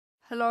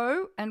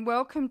Hello and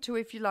welcome to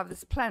If You Love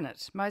This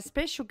Planet. My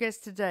special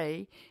guest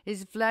today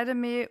is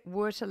Wladimir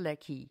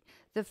Wertelecki,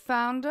 the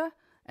founder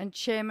and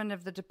chairman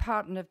of the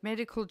Department of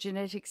Medical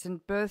Genetics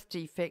and Birth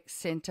Defects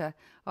Center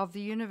of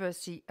the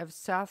University of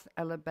South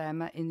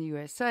Alabama in the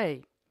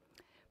USA.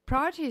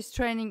 Prior to his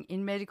training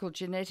in medical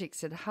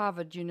genetics at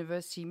Harvard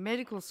University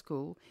Medical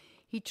School,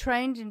 he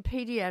trained in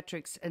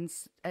pediatrics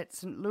at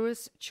St.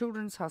 Louis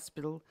Children's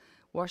Hospital,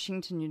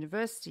 Washington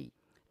University.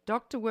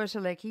 Dr.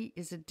 Wertelecki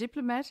is a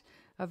diplomat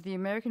of the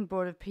American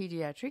Board of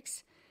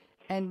Pediatrics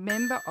and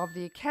member of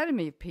the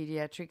Academy of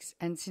Pediatrics,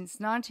 and since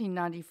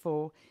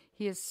 1994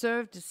 he has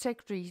served as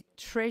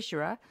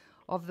Secretary-Treasurer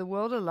of the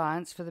World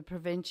Alliance for the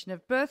Prevention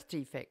of Birth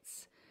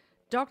Defects.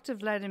 Dr.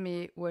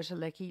 Wladimir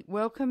Wertelecki,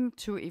 welcome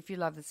to If You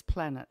Love This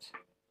Planet.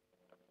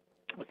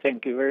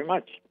 Thank you very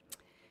much.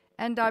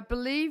 And I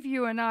believe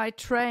you and I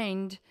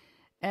trained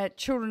at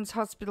Children's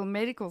Hospital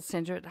Medical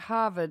Center at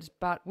Harvard,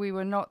 but we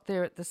were not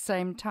there at the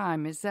same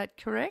time. Is that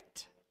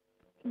correct?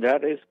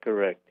 That is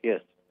correct,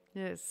 yes.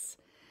 Yes.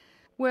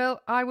 Well,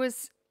 I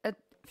was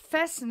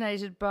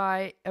fascinated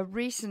by a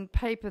recent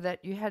paper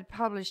that you had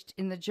published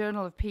in the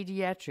Journal of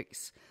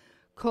Pediatrics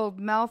called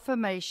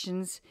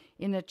Malformations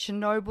in a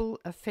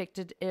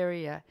Chernobyl-Affected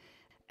Area.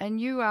 And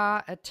you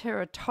are a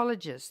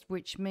teratologist,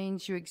 which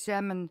means you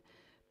examine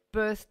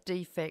birth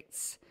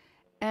defects.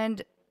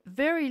 And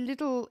very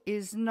little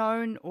is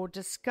known or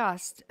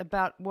discussed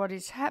about what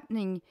is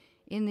happening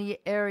in the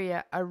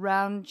area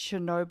around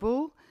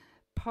Chernobyl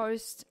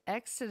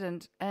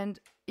post-accident. And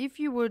if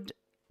you would,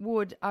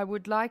 I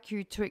would like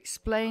you to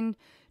explain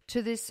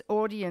to this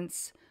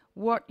audience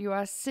what you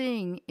are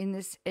seeing in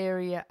this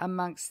area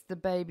amongst the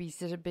babies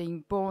that are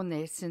being born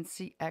there since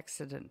the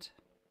accident.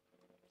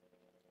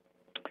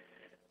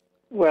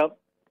 Well,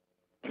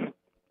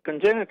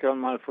 congenital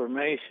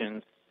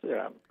malformations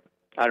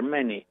are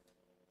many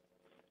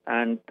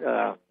and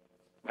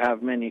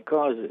have many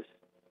causes.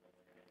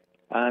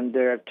 And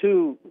there are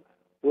two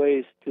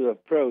ways to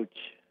approach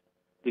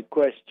the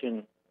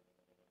question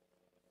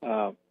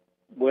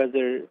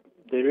whether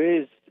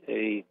there is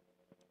a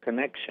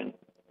connection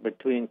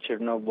between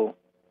Chernobyl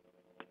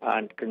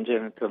and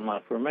congenital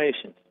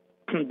malformations.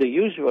 The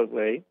usual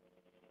way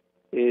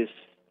is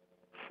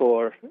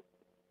for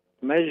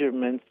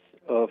measurements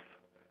of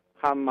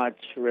how much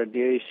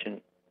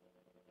radiation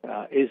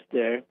is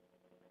there.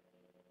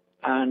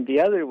 And the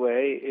other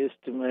way is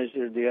to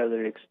measure the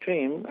other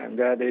extreme, and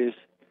that is,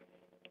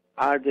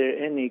 are there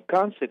any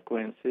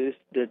consequences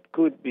that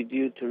could be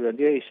due to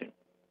radiation?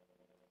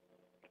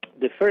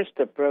 The first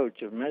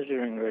approach of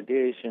measuring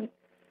radiation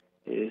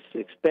is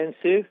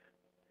expensive,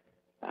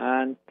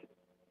 and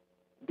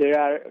there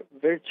are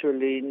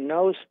virtually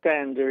no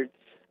standards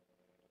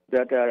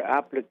that are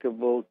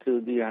applicable to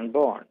the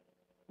unborn.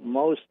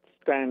 Most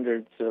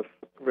standards of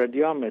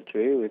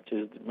radiometry, which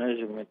is the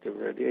measurement of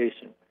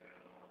radiation,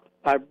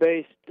 are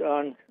based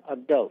on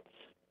adults.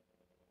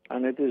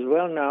 And it is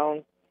well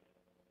known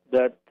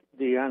that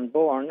the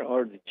unborn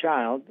or the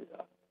child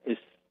is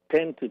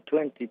 10 to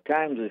 20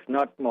 times, if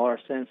not more,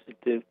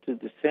 sensitive to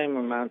the same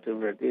amount of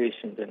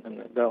radiation than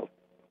an adult.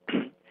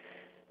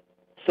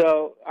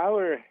 So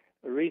our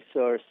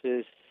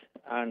resources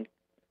and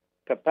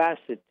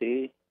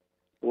capacity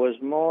was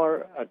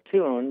more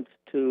attuned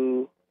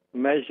to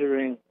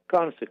measuring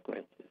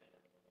consequences.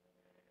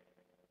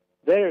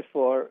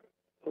 Therefore,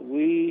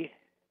 we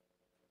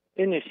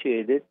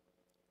initiated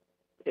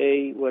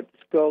what's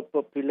called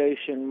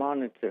population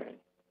monitoring.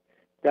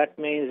 That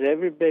means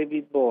every baby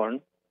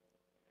born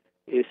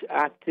is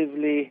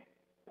actively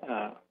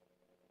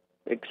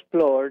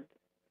explored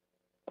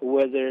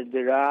whether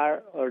there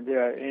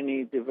are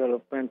any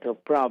developmental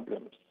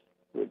problems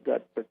with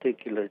that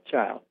particular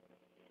child.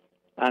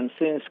 And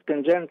since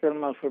congenital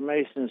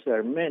malformations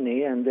are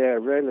many and they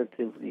are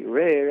relatively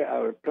rare,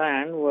 our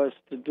plan was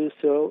to do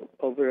so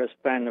over a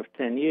span of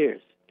 10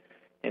 years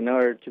in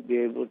order to be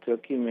able to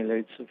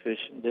accumulate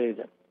sufficient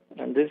data.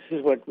 And this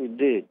is what we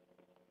did.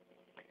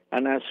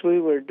 And as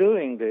we were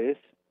doing this,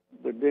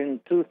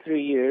 within 2-3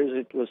 years,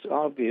 it was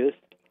obvious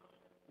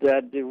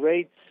that the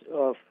rates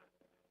of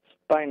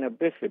spina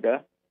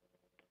bifida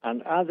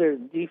and other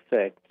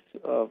defects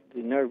of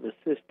the nervous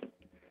system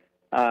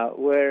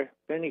were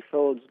many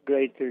folds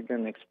greater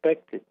than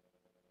expected.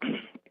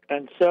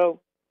 And so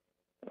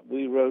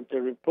we wrote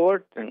a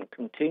report and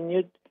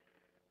continued,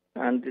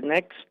 and the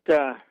next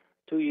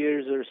 2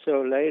 years or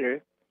so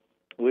later,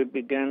 we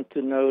began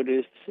to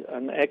notice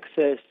an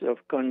excess of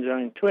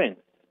conjoined twins,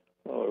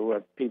 or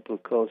what people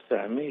call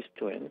Siamese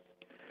twins.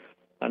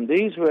 And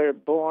these were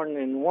born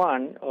in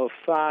one of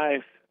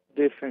 5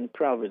 different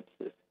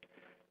provinces.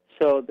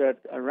 So that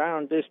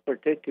around this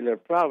particular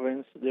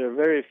province, there are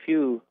very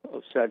few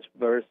of such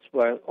births,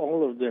 while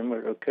all of them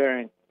are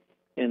occurring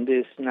in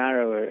this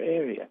narrower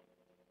area.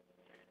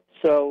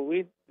 So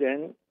we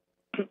then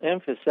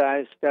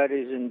emphasized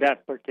studies in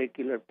that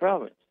particular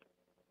province.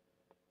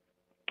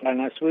 And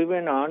as we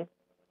went on,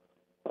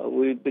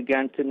 we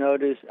began to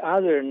notice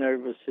other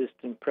nervous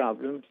system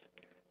problems,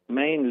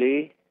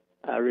 mainly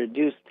a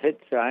reduced head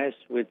size,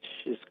 which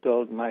is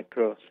called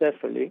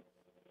microcephaly,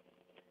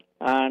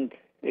 And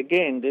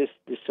again, this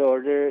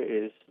disorder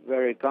is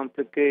very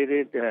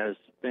complicated, has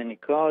many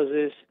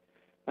causes,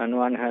 and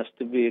one has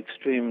to be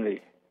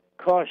extremely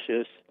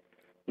cautious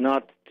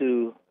not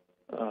to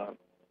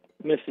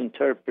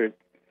misinterpret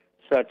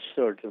such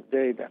sort of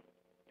data.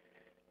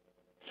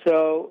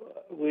 So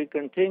we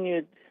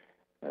continued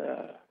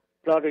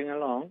plodding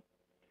along,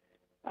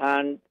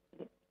 and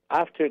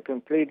after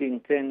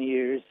completing 10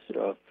 years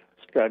of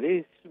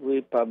studies,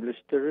 we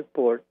published a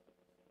report.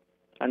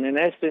 And in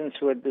essence,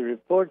 what the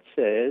report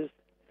says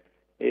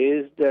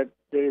is that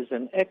there is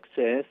an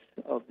excess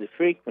of the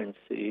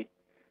frequency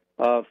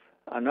of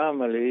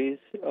anomalies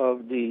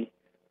of the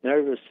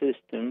nervous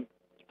system,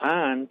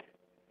 and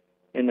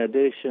in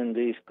addition,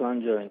 these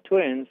conjoined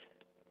twins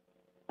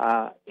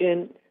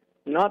in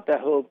not the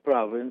whole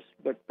province,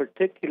 but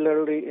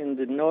particularly in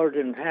the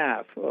northern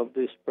half of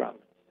this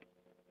province.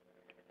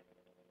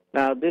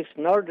 Now, this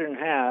northern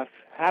half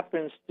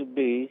happens to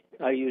be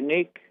a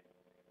unique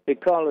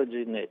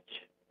ecology niche.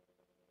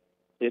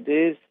 It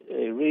is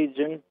a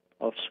region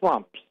of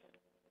swamps,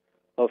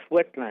 of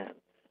wetlands,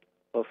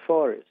 of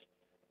forests.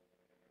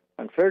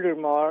 And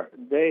furthermore,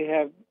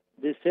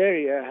 this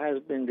area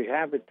has been the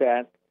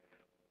habitat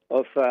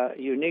of a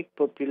unique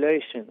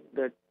population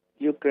that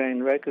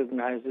Ukraine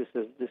recognizes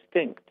as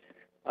distinct,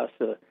 as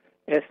an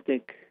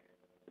ethnic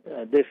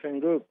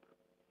different group.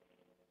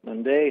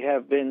 And they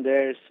have been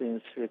there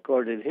since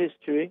recorded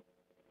history,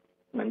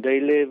 and they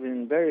live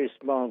in very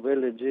small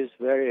villages,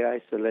 very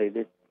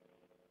isolated,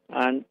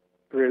 and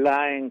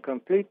relying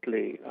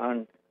completely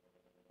on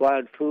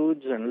wild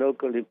foods and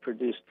locally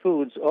produced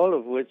foods, all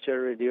of which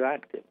are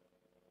radioactive.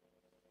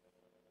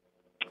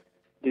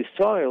 The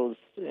soils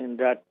in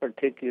that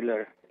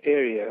particular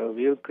area of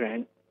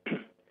Ukraine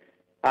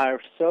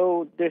are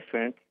so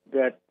different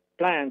that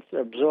plants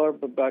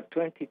absorb about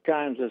 20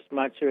 times as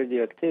much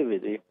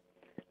radioactivity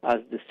as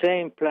the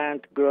same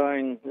plant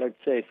growing,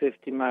 let's say,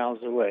 50 miles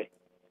away,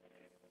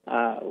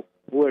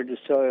 where the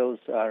soils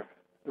are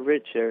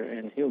richer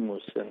in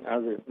humus and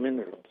other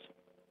minerals.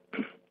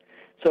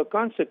 So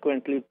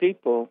consequently,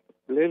 people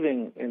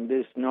living in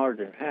this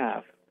northern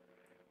half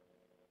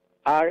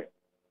are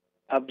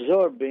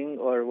absorbing,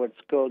 or what's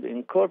called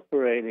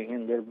incorporating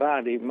in their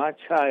body, much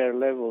higher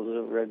levels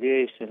of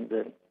radiation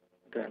than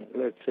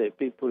let's say,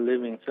 people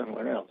living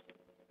somewhere else.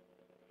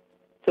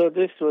 So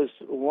this was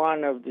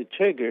one of the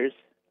triggers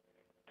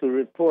to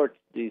report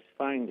these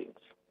findings.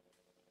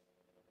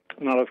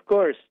 Now, of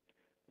course,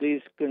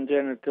 these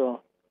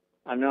congenital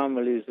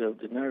anomalies of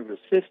the nervous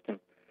system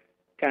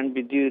can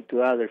be due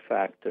to other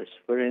factors.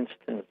 For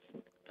instance,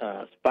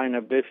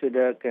 spina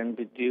bifida can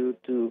be due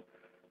to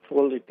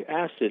folic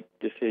acid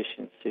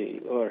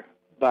deficiency or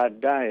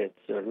bad diets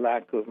or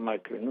lack of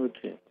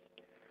micronutrients.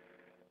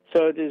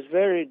 So it is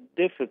very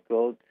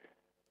difficult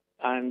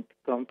and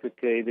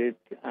complicated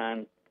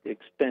and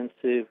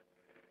expensive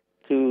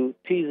to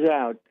tease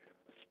out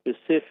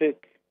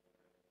specific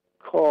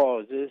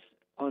causes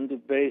on the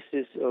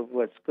basis of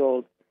what's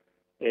called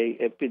an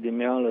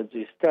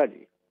epidemiology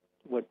study.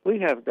 What we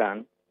have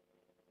done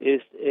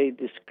is a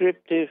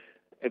descriptive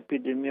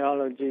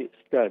epidemiology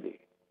study.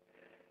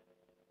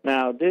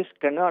 Now, this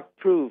cannot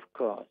prove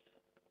cause.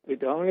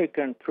 It only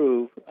can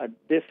prove a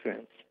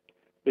difference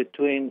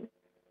between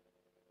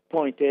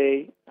point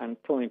A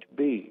and point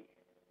B.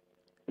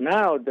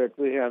 Now that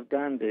we have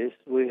done this,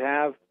 we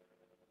have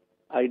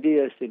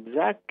ideas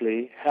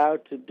exactly how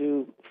to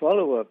do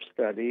follow-up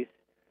studies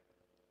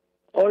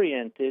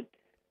oriented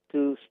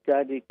to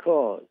study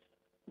cause,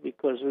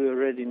 because we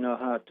already know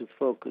how to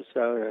focus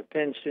our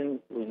attention.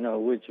 We know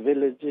which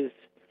villages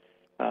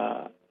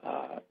are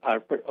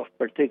of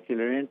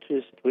particular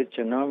interest, which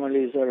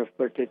anomalies are of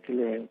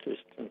particular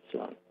interest, and so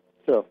on.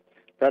 So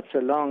that's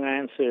a long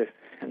answer,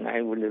 and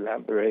I will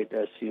elaborate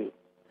as you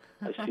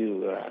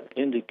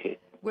indicate.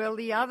 Well,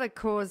 the other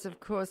cause, of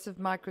course, of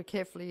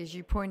microcephaly, as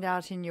you point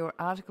out in your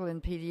article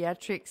in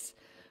Pediatrics,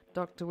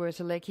 Dr.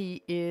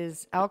 Wertelecki,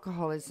 is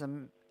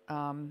alcoholism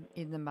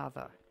in the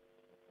mother.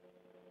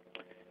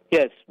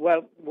 Yes,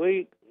 well,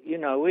 we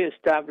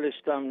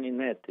established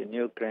OmniNet in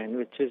Ukraine,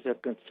 which is a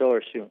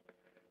consortium.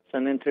 It's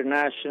an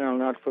international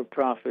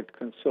not-for-profit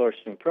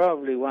consortium,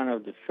 probably one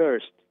of the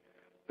first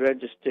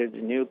registered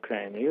in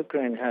Ukraine.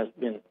 Ukraine has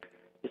been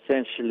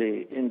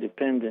essentially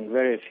independent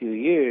very few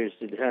years.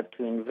 It had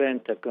to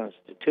invent a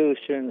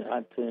constitution,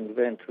 had to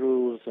invent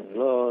rules and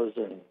laws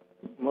and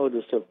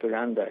modus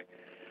operandi.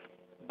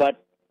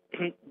 But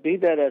be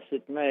that as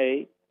it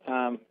may,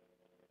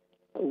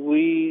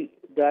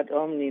 that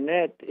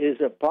OmniNet is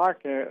a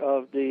partner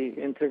of the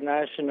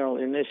International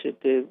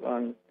Initiative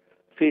on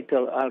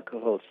Fetal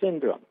Alcohol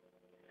Syndrome.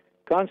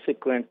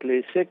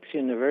 Consequently, 6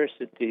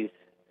 universities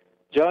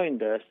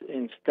joined us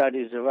in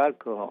studies of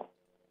alcohol.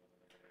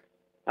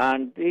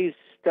 And these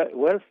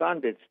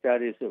well-funded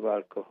studies of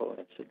alcohol,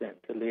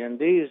 incidentally, and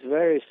these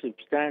very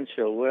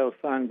substantial,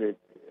 well-funded,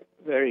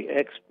 very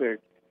expert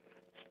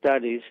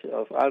studies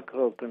of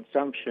alcohol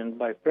consumption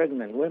by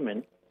pregnant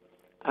women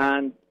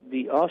and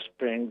the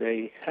offspring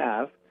they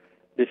have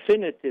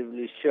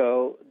definitively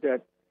show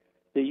that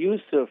the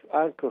use of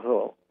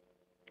alcohol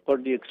or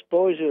the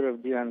exposure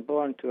of the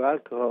unborn to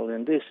alcohol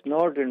in this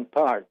northern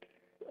part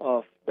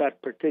of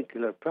that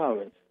particular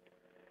province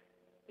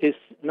is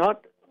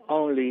not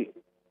only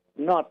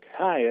not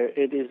higher,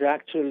 it is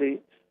actually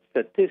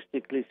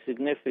statistically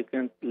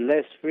significant,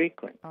 less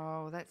frequent.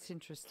 Oh, that's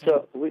interesting.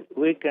 So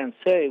we can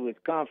say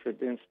with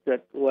confidence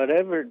that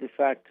whatever the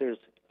factors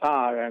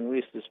are, and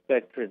we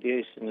suspect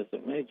radiation is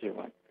a major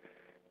one,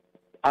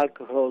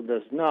 alcohol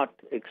does not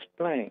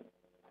explain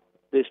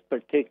this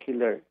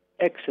particular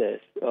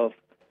excess of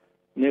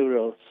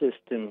neural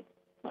system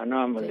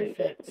anomalies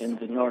Defects. in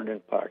the northern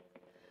part.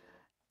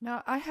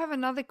 Now, I have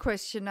another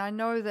question. I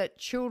know that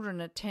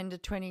children are 10 to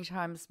 20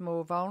 times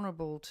more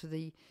vulnerable to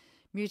the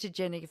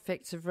mutagenic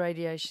effects of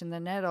radiation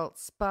than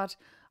adults, but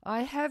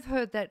I have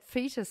heard that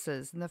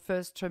fetuses in the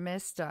first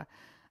trimester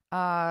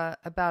are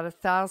about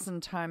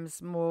 1,000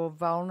 times more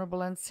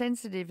vulnerable and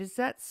sensitive. Is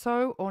that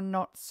so or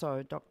not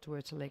so, Dr.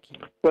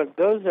 Wertelecki? Well,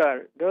 those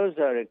are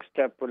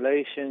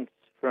extrapolations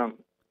from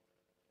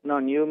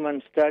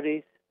non-human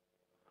studies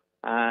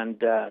and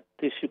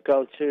tissue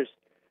cultures.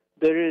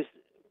 There is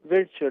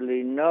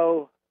virtually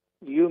no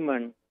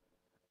human-based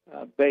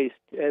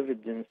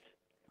evidence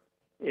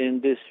in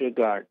this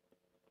regard,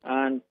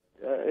 and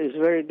it's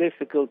very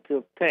difficult to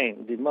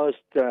obtain. The most,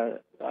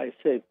 I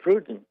say,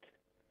 prudent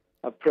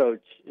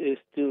approach is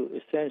to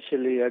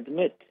essentially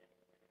admit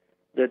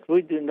that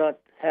we do not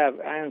have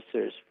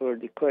answers for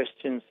the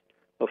questions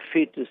of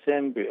fetus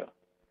embryo,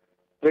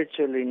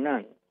 virtually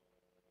none.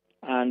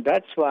 And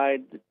that's why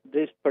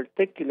this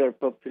particular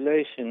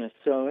population is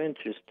so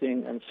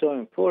interesting and so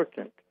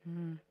important,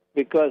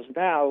 because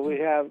now we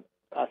have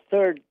a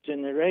third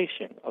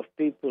generation of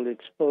people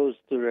exposed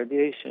to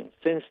radiation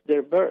since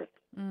their birth.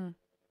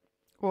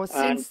 Or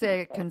since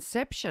their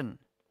conception.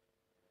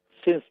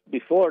 Since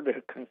before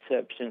their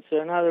conception.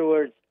 So in other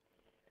words,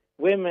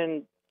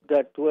 women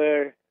that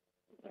were,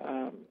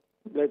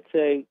 let's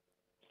say,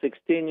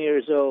 16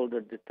 years old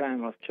at the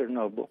time of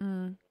Chernobyl,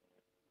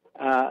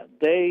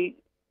 they,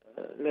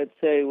 let's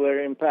say,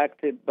 were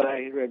impacted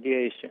by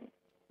radiation.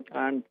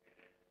 And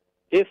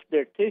if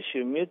their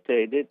tissue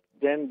mutated,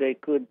 then they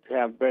could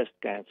have breast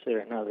cancer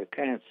and other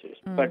cancers.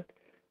 But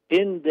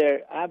in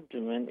their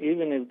abdomen,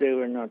 even if they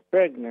were not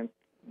pregnant,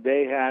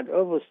 they had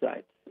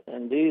ovocytes.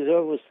 And these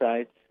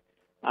ovocytes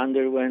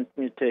underwent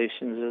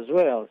mutations as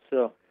well.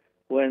 So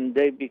when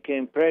they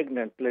became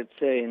pregnant, let's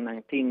say in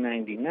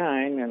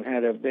 1999, and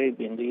had a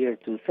baby in the year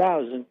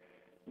 2000,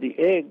 the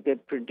egg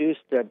that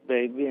produced that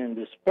baby and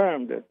the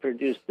sperm that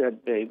produced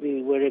that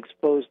baby were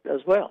exposed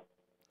as well.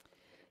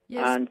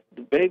 Yes. And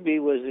the baby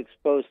was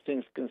exposed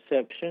since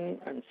conception,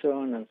 and so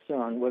on and so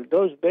on. Well,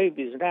 those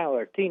babies now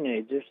are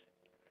teenagers,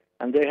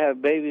 and they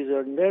have babies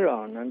on their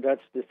own, and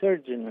that's the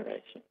third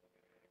generation.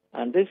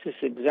 And this is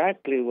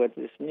exactly what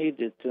is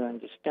needed to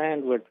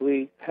understand what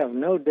we have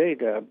no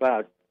data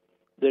about.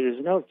 There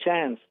is no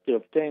chance to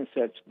obtain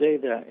such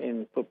data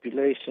in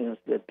populations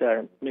that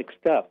are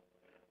mixed up.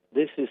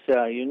 This is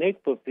a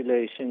unique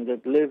population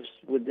that lives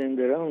within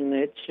their own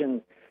niche,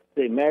 and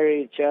they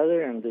marry each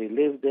other, and they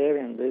live there,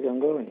 and they don't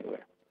go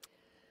anywhere.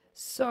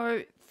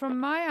 So, from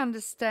my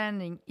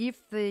understanding,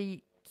 if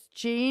the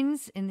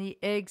genes in the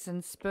eggs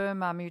and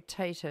sperm are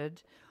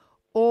mutated,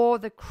 or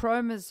the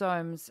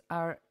chromosomes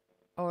are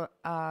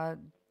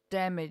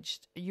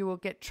damaged, you will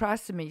get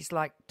trisomies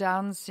like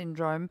Down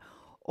syndrome,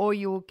 or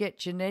you will get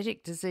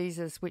genetic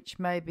diseases which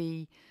may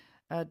be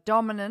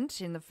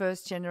dominant in the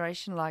first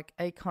generation, like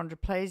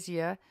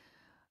achondroplasia,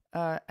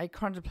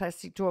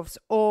 achondroplastic dwarfs,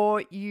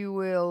 or you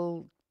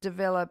will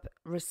develop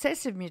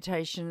recessive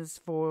mutations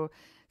for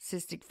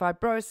cystic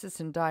fibrosis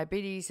and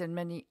diabetes and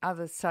many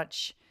other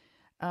such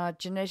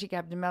genetic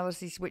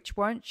abnormalities which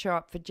won't show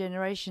up for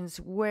generations.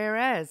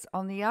 Whereas,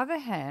 on the other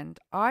hand,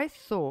 I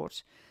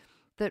thought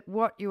that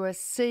what you are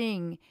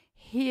seeing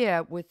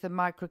here with the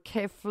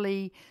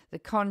microcephaly, the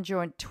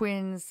conjoint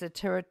twins, the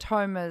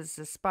teratomas,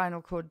 the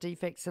spinal cord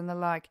defects and the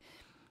like,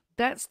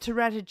 that's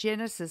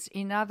teratogenesis.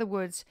 In other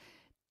words,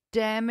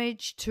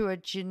 damage to a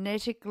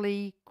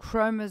genetically,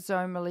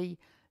 chromosomally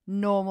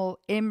normal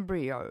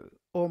embryo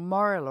or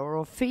morula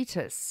or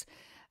fetus.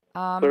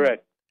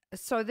 Correct.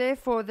 So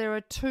therefore, there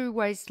are two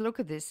ways to look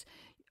at this.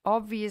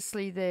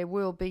 Obviously, there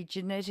will be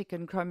genetic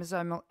and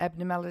chromosomal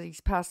abnormalities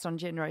passed on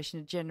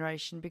generation to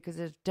generation because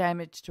of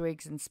damage to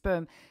eggs and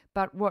sperm.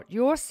 But what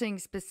you're seeing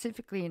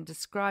specifically and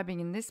describing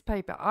in this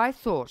paper, I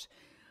thought,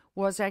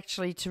 was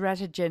actually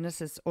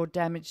teratogenesis or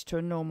damage to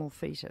a normal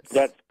fetus.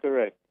 That's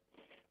correct.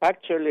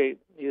 Actually,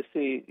 you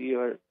see,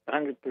 you're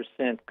 100%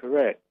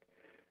 correct.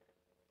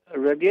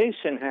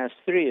 Radiation has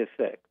three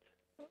effects.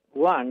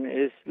 One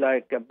is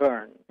like a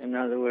burn. In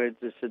other words,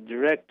 it's a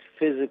direct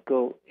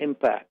physical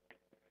impact.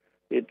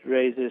 It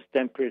raises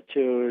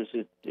temperatures.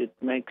 It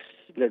makes,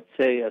 let's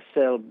say, a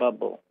cell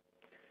bubble.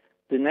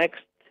 The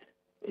next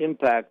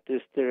impact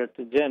is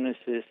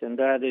teratogenesis, and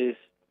that is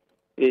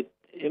it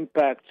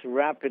impacts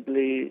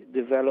rapidly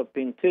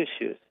developing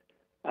tissues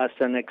as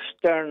an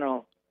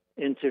external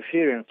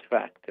interference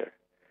factor.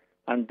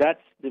 And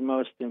that's the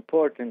most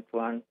important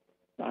one,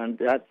 and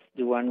that's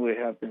the one we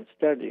have been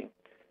studying.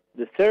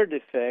 The third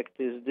effect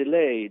is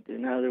delayed.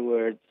 In other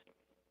words,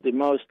 the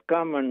most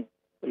common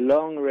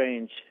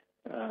long-range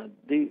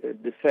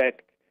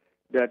defect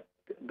that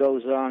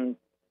goes on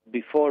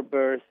before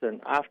birth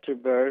and after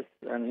birth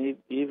and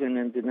even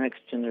in the next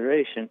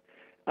generation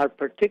are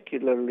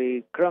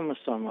particularly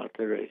chromosome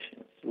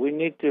alterations. We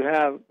need to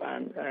have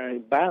a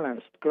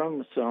balanced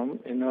chromosome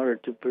in order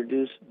to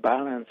produce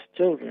balanced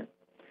children.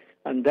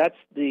 And that's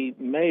the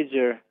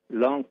major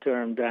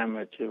long-term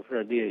damage of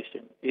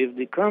radiation. If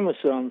the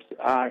chromosomes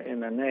are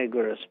in an egg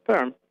or a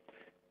sperm,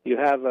 you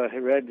have a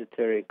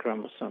hereditary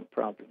chromosome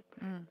problem.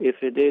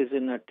 If it is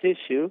in a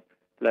tissue,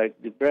 like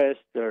the breast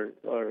or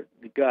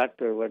the gut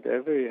or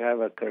whatever, you have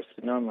a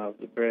carcinoma of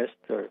the breast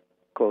or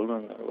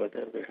colon or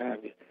whatever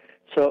have you.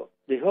 So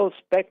the whole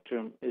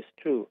spectrum is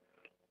true.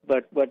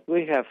 But what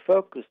we have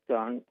focused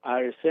on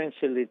are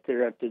essentially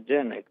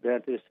teratogenic,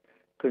 that is,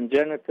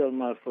 congenital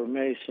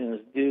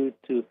malformations due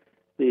to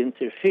the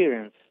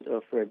interference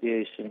of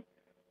radiation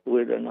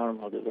with a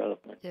normal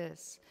development.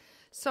 Yes.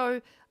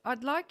 So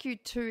I'd like you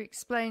to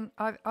explain,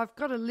 I've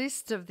got a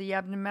list of the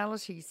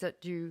abnormalities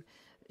that you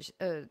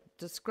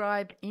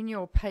describe in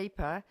your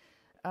paper.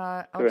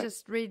 I'll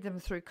just read them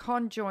through: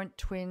 conjoint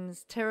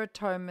twins,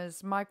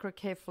 teratomas,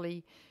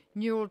 microcephaly,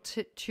 neural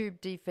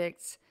tube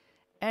defects,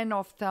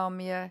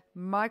 anophthalmia,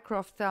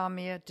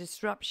 microphthalmia,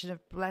 disruption of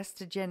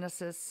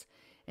blastogenesis,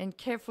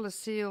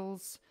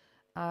 encephaloceles,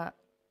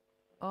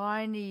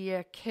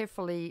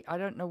 ineocephaly, I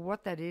don't know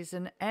what that is,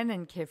 and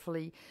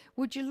anencephaly.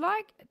 Would you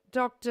like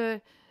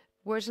Dr.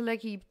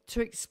 Wertelecki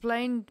to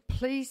explain,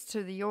 please,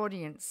 to the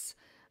audience,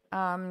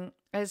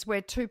 as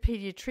we're two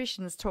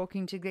pediatricians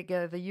talking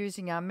together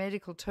using our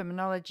medical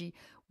terminology,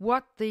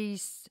 what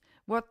these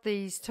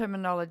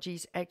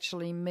terminologies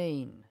actually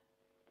mean?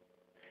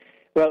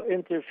 Well,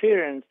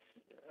 interference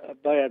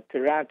by a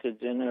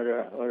teratogen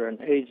or an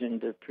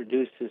agent that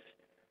produces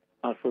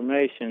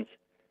malformations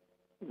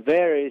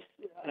varies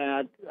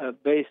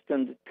based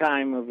on the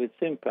time of its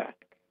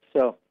impact.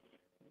 So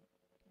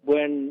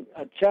when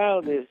a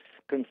child is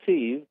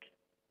conceived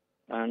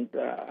and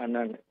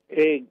an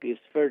egg is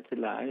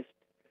fertilized,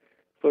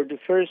 for the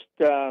first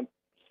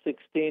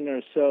 16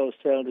 or so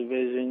cell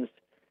divisions,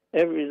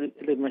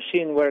 the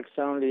machine works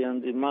only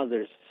on the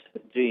mother's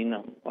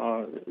genome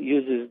or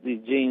uses the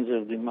genes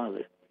of the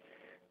mother.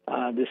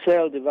 The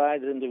cell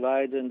divides and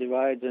divides and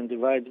divides and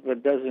divides,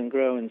 but doesn't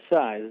grow in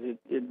size.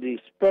 The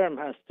sperm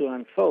has to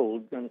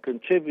unfold and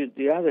contribute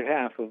the other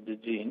half of the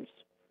genes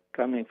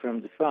coming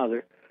from the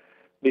father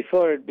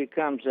before it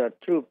becomes a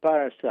true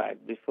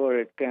parasite, before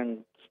it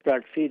can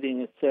start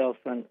feeding itself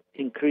and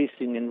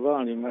increasing in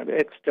volume at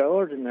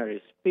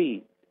extraordinary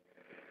speed.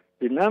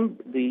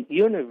 The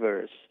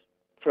universe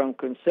from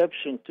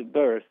conception to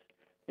birth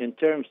in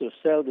terms of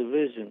cell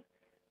division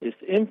is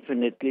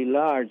infinitely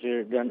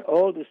larger than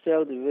all the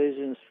cell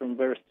divisions from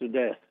birth to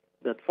death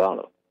that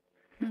follow.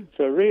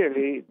 So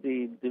really,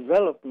 the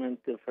development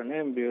of an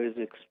embryo is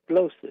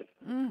explosive.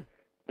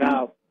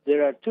 Now,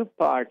 there are two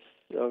parts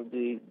of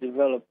the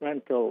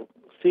developmental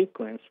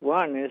sequence.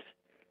 One is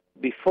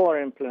before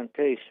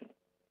implantation.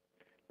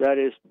 That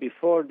is,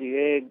 before the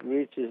egg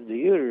reaches the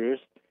uterus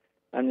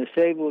and is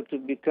able to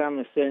become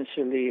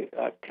essentially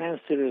a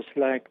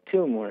cancerous-like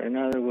tumor. In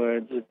other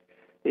words,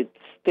 it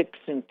sticks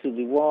into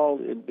the wall,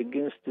 it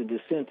begins to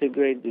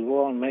disintegrate the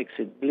wall, makes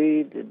it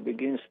bleed, it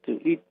begins to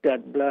eat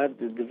that blood,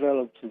 it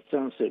develops its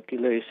own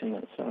circulation,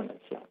 and so on and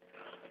so on.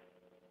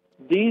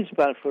 These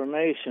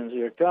malformations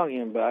we're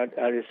talking about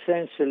are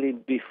essentially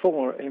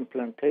before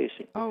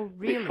implantation. Oh,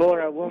 really?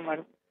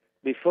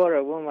 Before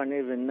a woman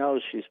even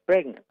knows she's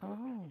pregnant.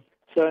 Oh.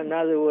 So in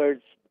other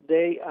words,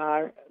 they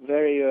are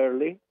very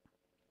early.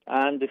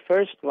 And the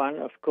first one,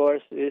 of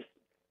course, is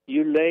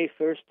you lay,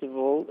 first of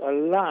all, a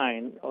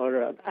line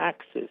or an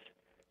axis.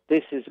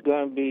 This is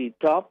going to be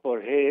top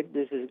or head.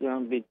 This is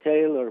going to be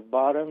tail or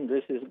bottom.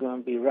 This is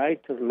going to be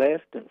right or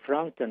left and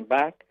front and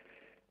back.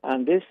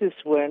 And this is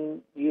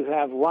when you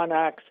have one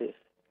axis.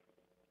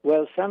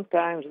 Well,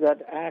 sometimes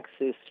that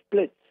axis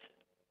splits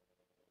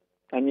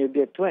and you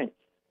get twins.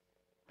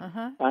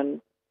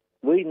 And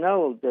we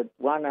know that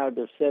 1 out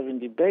of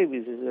 70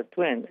 babies is a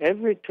twin.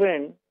 Every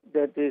twin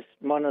that is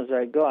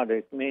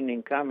monozygotic,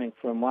 meaning coming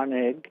from one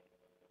egg,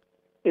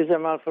 is a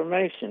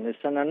malformation. It's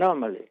an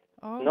anomaly.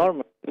 Oh.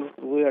 Normally,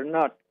 we are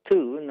not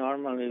two.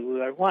 Normally,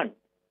 we are one.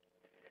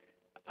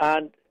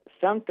 And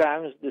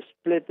sometimes the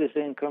split is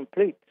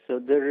incomplete, so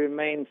they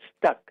remain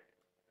stuck.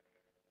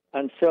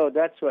 And so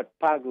that's what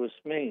pagus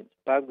means.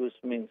 Pagus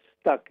means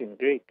stuck in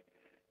Greek.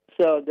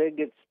 So they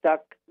get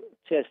stuck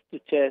chest to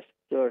chest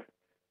or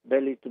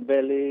belly to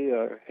belly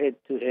or head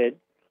to head,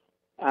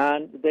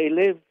 and they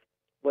live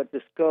what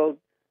is called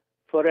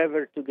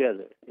forever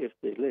together, if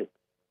they live.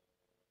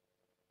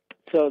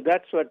 So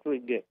that's what we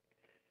get.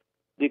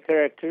 The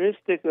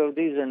characteristic of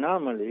these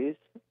anomalies,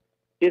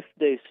 if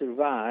they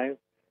survive,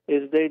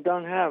 is they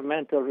don't have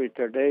mental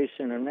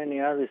retardation and many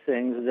other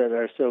things that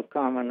are so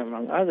common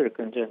among other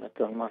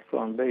congenital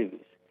malformed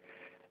babies.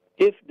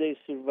 If they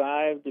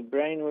survive, the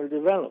brain will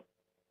develop.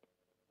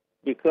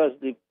 because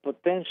the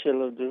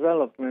potential of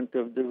development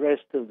of the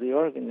rest of the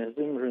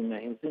organism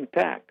remains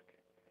intact.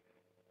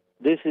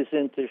 This is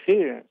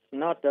interference,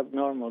 not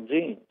abnormal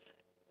genes.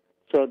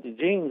 So the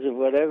genes of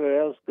whatever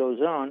else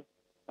goes on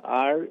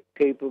are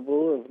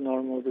capable of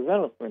normal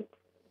development.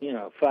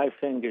 5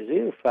 fingers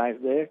here,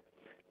 5 there,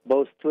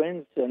 both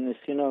twins, and as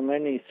you know,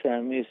 many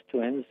Siamese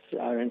twins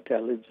are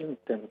intelligent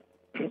and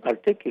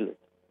articulate.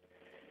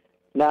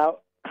 Now,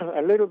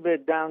 a little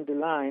bit down the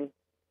line,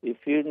 if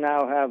you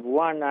now have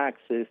one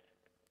axis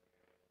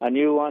and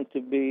you want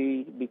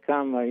to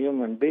become a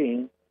human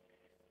being,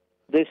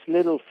 this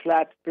little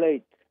flat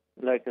plate,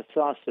 like a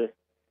saucer,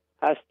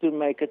 has to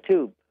make a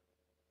tube.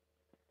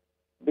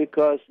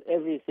 Because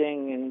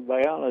everything in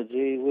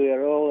biology, we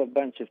are all a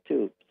bunch of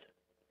tubes.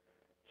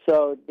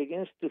 So it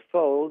begins to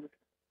fold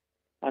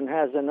and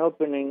has an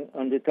opening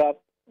on the top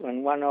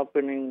and one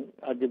opening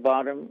at the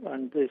bottom,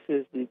 and this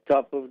is the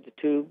top of the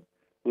tube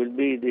will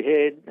be the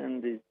head,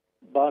 and the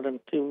bottom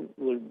tube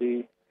will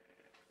be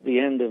the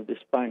end of the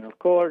spinal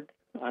cord,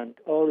 and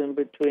all in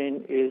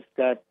between is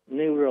that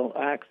neural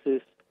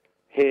axis,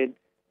 head,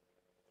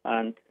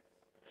 and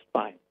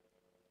spine.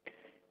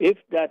 If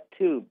that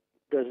tube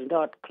does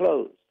not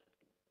close,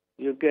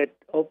 you get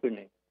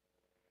opening.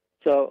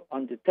 So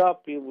on the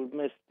top, you will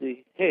miss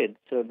the head,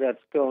 so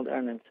that's called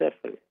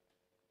anencephaly.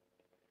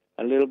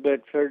 A little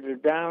bit further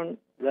down,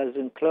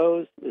 doesn't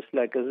close, it's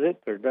like a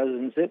zipper,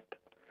 doesn't zip.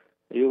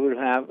 You will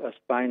have a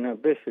spina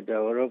bifida,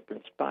 or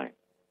open spine.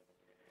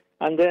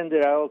 And then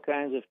there are all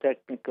kinds of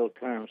technical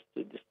terms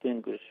to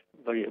distinguish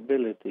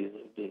variabilities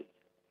of these.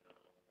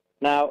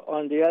 Now,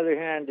 on the other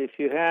hand, if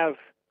you have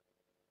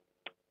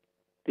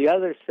the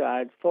other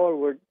side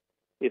forward,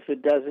 if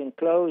it doesn't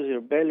close, your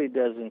belly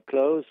doesn't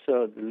close,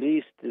 so the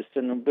least is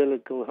an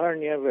umbilical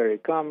hernia, very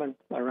common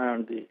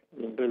around the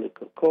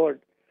umbilical cord.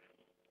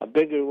 A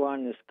bigger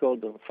one is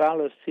called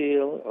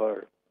omphalocele,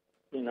 or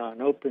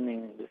an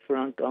opening in the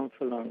front.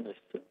 Omphalon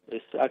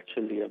is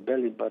actually a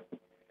belly button,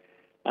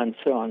 and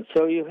so on.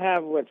 So you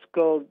have what's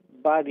called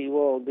body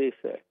wall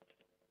defects.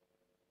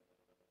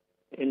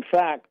 In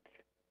fact,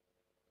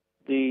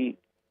 the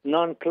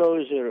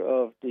non-closure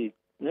of the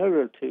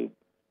neural tube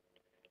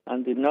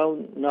and the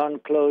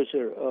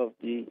non-closure of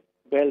the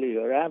belly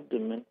or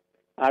abdomen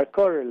are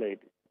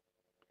correlated.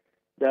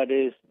 That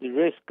is, the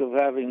risk of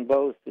having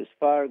both is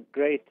far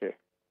greater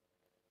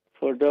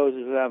for those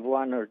who have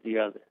one or the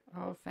other.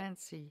 Oh,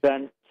 fancy.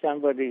 Than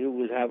somebody who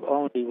will have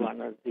only one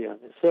or the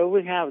other. So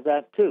we have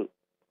that too.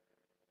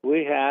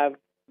 We have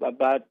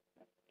about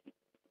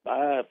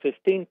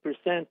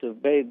 15%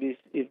 of babies,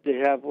 if they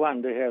have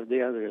one, they have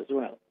the other as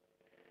well.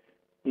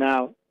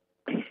 Now,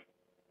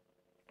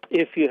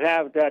 if you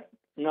have that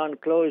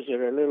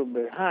non-closure a little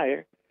bit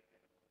higher,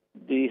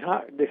 the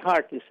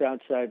heart is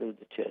outside of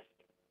the chest,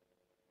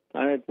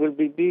 and it will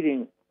be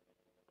beating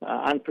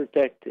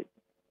unprotected.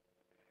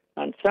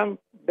 And some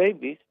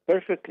babies,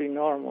 perfectly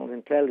normal,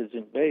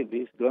 intelligent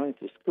babies going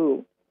to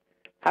school,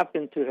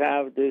 happen to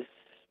have this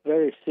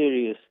very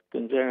serious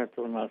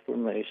congenital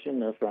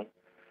malformation of an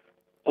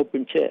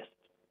open chest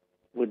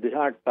with the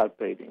heart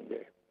palpating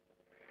there.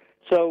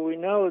 So we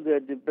know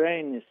that the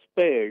brain is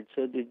spared,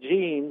 so the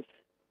genes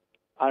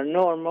are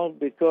normal,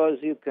 because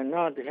you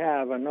cannot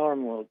have a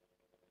normal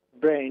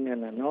brain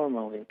and a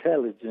normal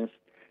intelligence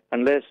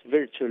unless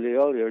virtually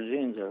all your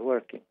genes are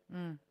working.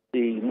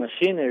 The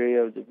machinery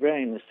of the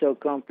brain is so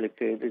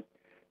complicated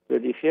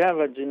that if you have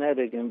a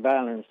genetic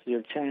imbalance,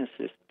 your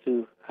chances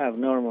to have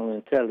normal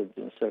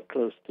intelligence are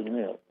close to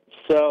nil.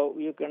 So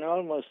you can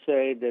almost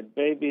say that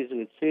babies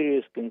with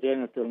serious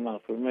congenital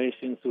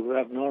malformations who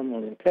have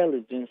normal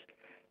intelligence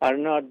are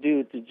not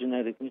due to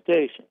genetic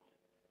mutations.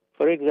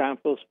 For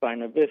example,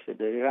 spina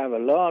bifida. You have a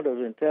lot of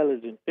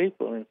intelligent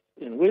people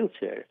in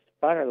wheelchairs,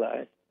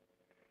 paralyzed,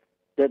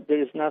 that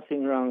there is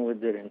nothing wrong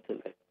with their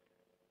intellect.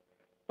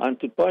 And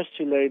to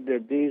postulate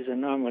that these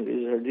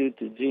anomalies are due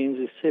to genes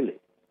is silly.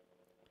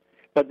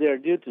 But they are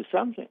due to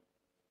something.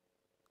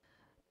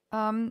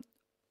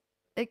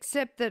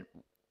 Except that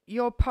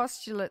your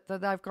postulate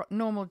that they've got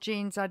normal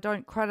genes, I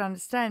don't quite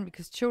understand,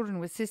 because children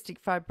with cystic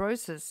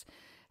fibrosis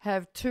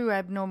have 2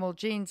 abnormal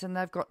genes and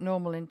they've got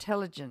normal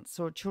intelligence,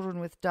 or children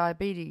with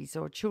diabetes,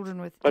 or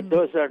children with... But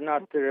those are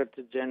not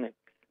teratogenic.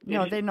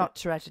 No, they're not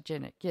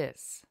teratogenic,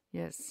 yes.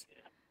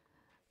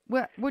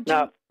 Well,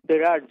 Now,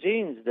 there are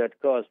genes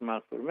that cause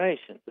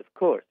malformations, of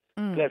course.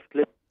 Cleft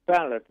lip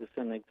palate is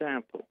an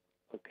example.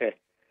 Okay.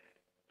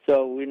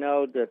 So we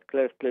know that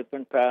cleft lip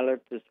and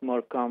palate is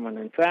more common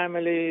in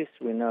families.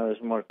 We know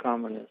it's more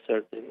common in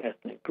certain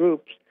ethnic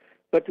groups.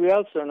 But we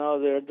also know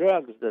there are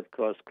drugs that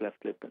cause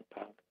cleft lip and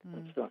palate,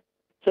 and so on.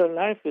 So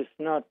life is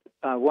not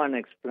one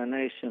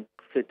explanation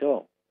fit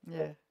all.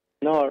 Yeah.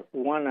 Nor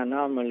one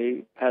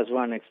anomaly has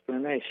one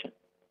explanation.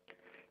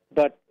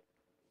 But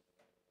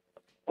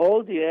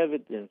all the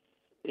evidence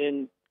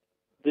in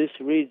this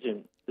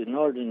region, the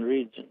northern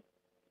region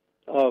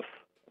of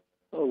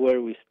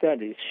where we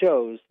study,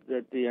 shows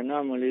that the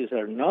anomalies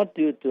are not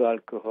due to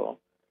alcohol.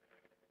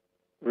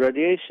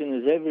 Radiation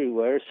is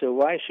everywhere, so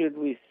why should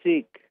we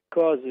seek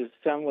causes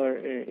somewhere,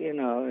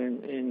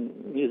 in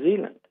New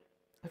Zealand.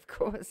 Of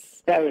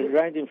course. We have it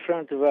right in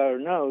front of our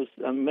nose,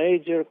 a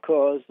major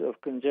cause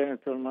of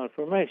congenital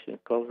malformation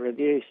called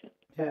radiation.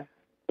 Yeah.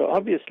 So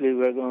obviously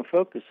we're going to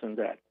focus on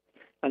that.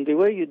 And the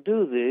way you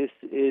do this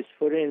is,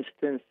 for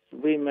instance,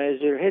 we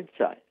measure head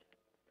size.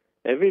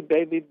 Every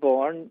baby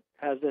born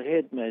has a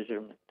head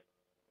measurement.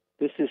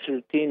 This is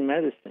routine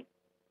medicine.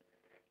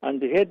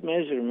 And the head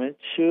measurement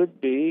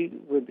should be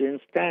within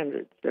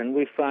standards. And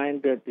we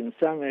find that in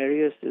some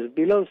areas it's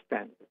below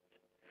standards.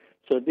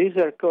 So these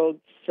are called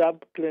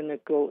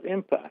subclinical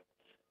impacts.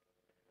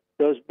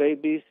 Those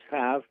babies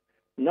have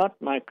not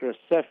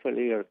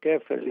microcephaly or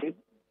cephaly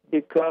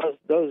because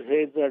those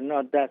heads are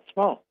not that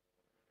small,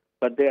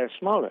 but they are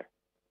smaller.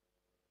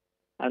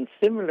 And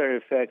similar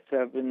effects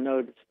have been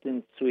noticed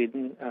in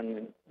Sweden and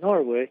in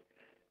Norway,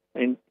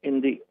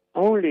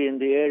 only in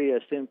the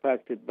areas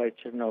impacted by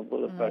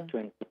Chernobyl about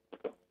 20 years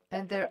ago.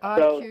 And their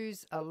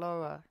IQs are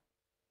lower.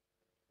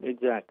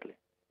 Exactly.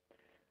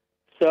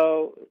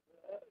 So,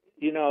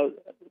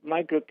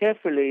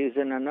 microcephaly is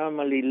an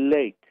anomaly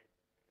late.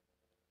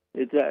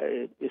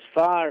 It's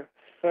far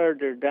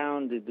further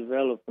down the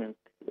development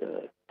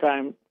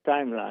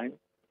timeline,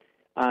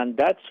 and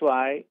that's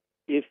why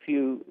if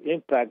you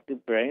impact the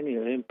brain,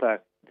 you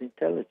impact the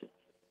intelligence.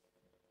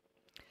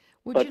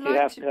 But you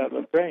have to have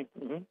a brain.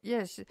 Mm-hmm.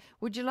 Yes.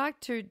 Would you like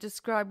to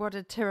describe what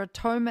a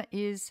teratoma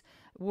is,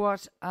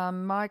 what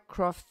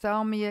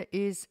microphthalmia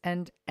is,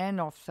 and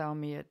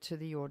anophthalmia to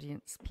the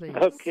audience, please?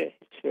 Okay,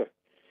 sure.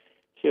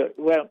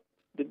 Well,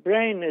 the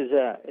brain is,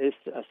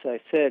 as I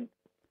said,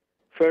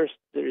 first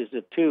there is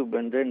a tube,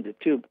 and then the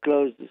tube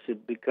closes,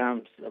 it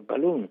becomes a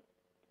balloon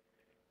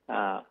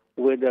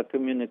with a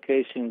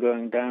communication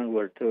going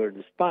downward toward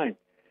the spine.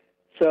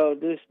 So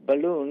this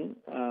balloon,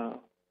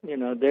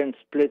 then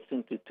splits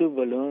into two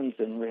balloons,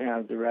 and we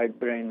have the right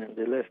brain and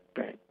the left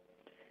brain.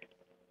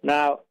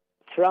 Now,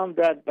 from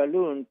that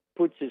balloon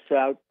pushes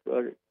out,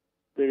 or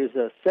there is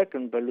a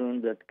second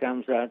balloon that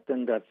comes out,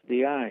 and that's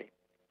the eye.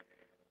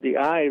 The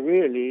eye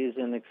really is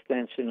an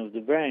extension of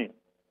the brain.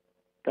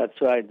 That's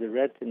why the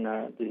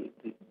retina, the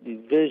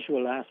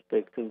visual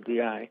aspect of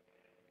the eye,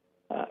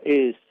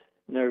 is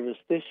nervous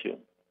tissue.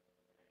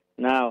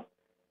 Now,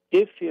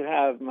 if you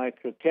have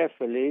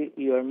microcephaly,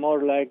 you are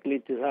more likely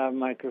to have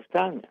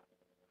microphthalmia.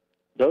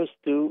 Those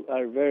two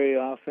are very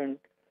often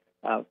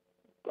a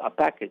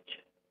package.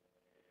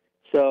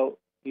 So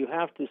you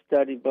have to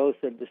study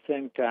both at the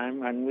same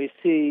time, and we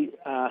see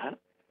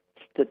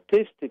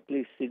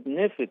statistically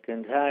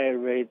significant higher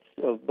rates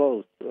of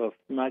both, of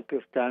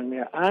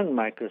microphthalmia and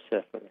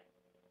microcephaly.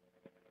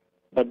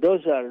 But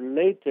those are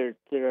later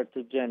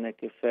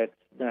teratogenic effects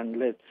than,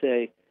 let's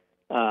say,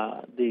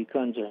 the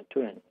conjoined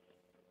twins.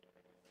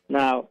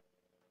 Now,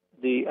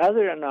 the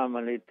other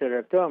anomaly,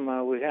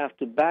 teratoma, we have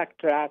to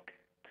backtrack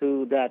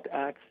to that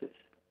axis.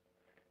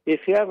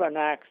 If you have an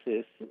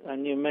axis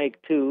and you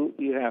make two,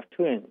 you have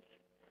twins.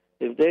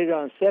 If they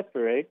don't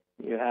separate,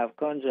 you have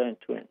conjoined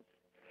twins.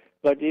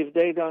 But if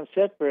they don't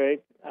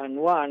separate and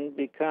one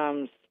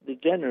becomes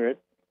degenerate,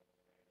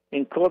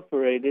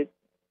 incorporated,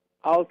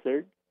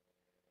 altered,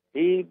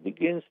 he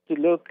begins to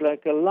look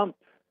like a lump.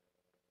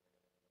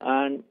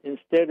 And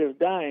instead of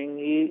dying,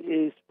 he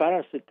is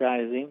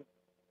parasitizing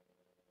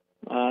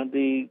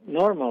the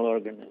normal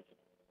organism.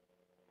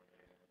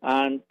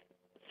 And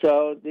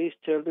so these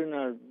children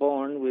are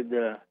born with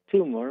a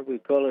tumor. We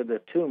call it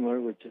a tumor,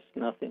 which is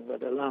nothing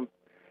but a lump.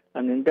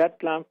 And in that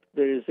lump,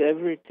 there is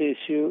every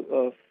tissue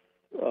of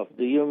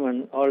the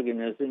human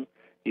organism.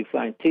 You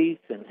find teeth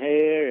and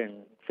hair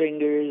and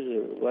fingers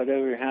or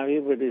whatever have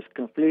you, but it's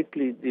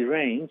completely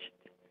deranged.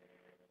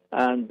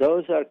 And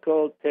those are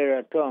called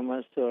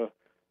teratomas,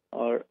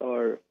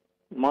 or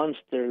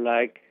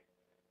monster-like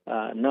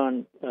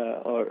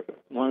or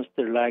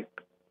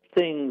monster-like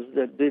things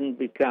that didn't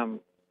become.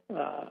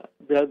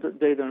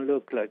 They don't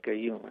look like a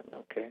human.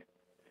 Okay,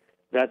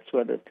 that's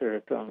what a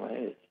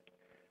teratoma is.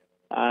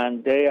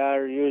 And they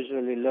are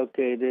usually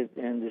located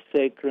in the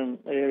sacrum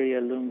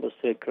area,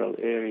 lumbosacral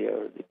area,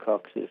 or the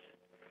coccyx,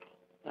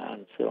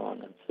 and so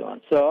on and so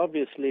on. So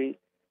obviously,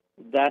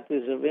 that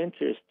is of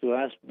interest to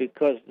us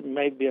because it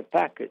may be a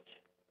package.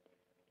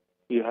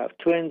 You have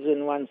twins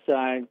on one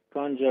side,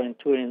 conjoined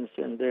twins,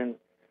 and then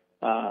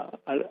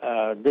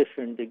a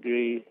different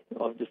degree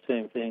of the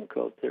same thing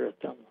called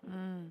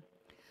teratoma.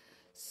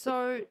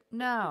 So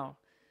now,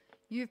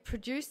 you've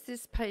produced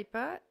this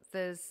paper.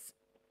 There's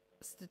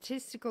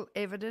statistical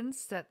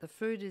evidence that the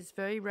food is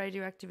very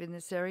radioactive in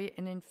this area,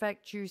 and in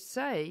fact you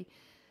say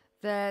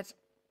that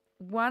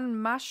one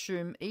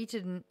mushroom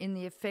eaten in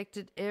the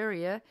affected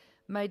area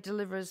may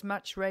deliver as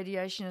much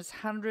radiation as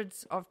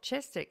hundreds of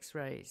chest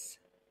x-rays.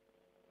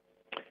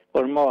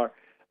 Or more.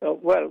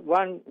 Well,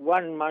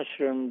 one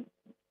mushroom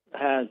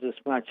has as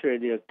much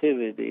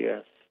radioactivity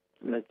as,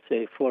 let's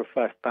say, 4 or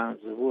 5 pounds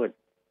of wood.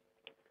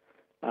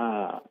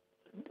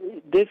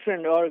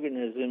 Different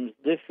organisms,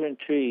 different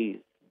trees,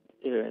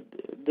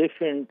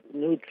 different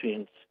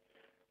nutrients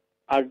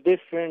are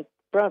different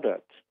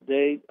products.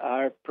 They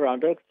are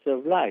products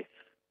of life.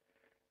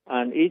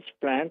 And each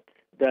plant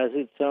does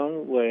its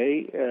own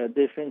way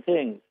different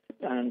things.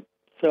 And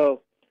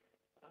so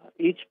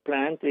each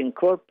plant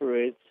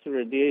incorporates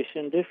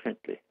radiation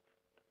differently.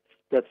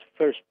 That's the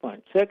first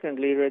point.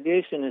 Secondly,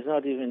 radiation is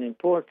not even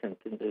important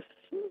in this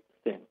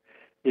thing.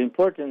 The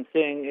important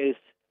thing is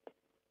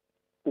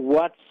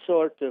what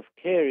sort of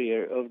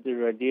carrier of the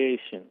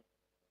radiation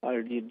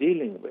are you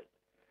dealing with?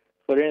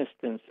 For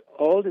instance,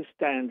 all the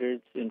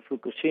standards in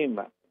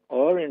Fukushima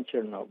or in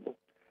Chernobyl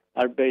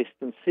are based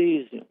on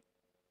cesium.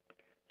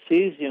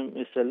 Cesium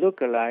is a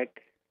lookalike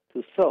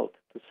to salt,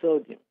 to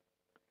sodium.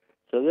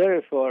 So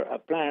therefore, a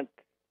plant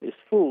is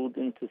fooled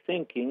into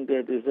thinking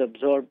that it's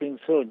absorbing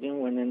sodium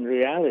when in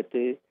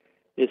reality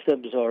it's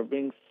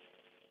absorbing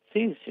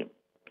cesium.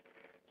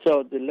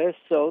 So the less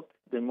salt,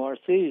 the more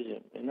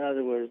cesium. In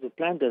other words, the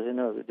plant doesn't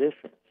know the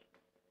difference.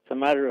 It's a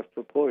matter of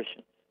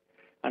proportions.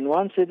 And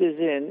once it is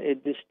in,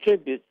 it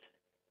distributes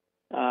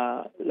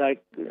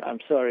I'm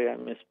sorry, I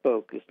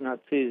misspoke. It's not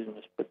cesium,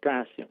 it's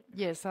potassium.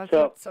 Yes, I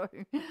thought so.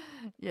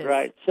 Yes.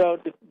 Right. So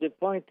the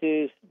point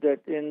is that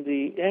in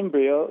the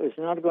embryo, it's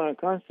not going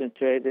to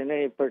concentrate in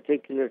any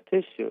particular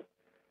tissue.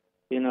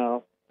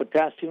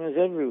 Potassium is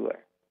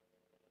everywhere.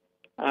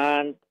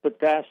 And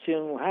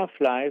potassium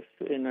half-life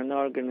in an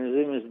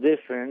organism is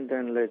different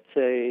than, let's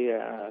say,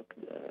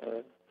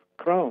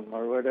 chrome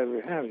or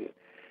whatever have you.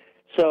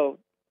 So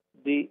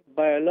the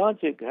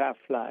biologic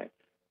half-life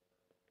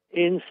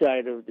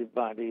inside of the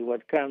body,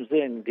 what comes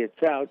in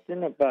gets out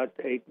in about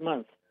 8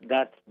 months.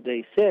 That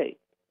they say.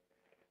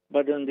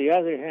 But on the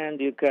other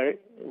hand,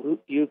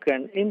 you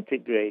can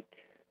integrate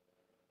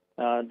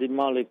the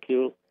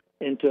molecule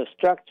into a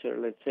structure,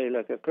 let's say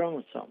like a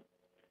chromosome.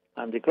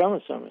 And the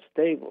chromosome is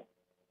stable.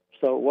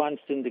 So once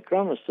in the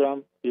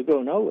chromosome, you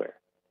go nowhere.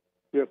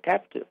 You're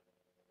captive.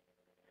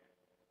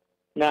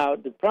 Now,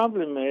 the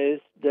problem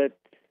is that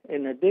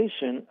in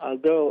addition,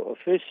 although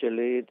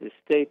officially it is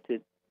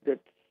stated that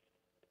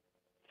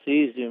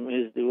cesium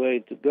is the way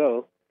to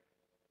go,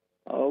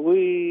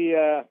 we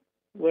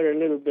were a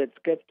little bit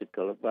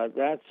skeptical about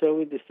that, so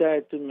we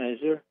decided to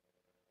measure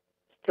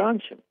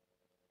strontium.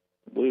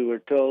 We were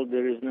told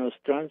there is no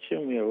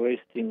strontium, we are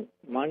wasting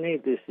money,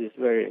 this is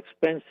very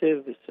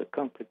expensive, it's a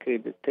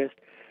complicated test.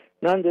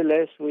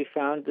 Nonetheless, we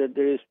found that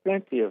there is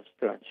plenty of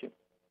strontium.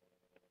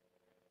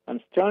 And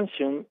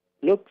strontium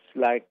looks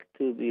like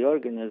to the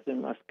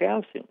organism as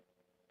calcium.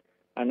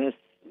 And as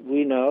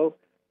we know,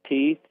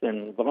 teeth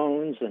and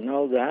bones and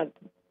all that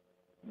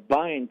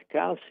bind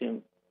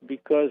calcium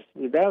because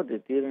without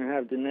it, you don't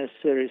have the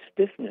necessary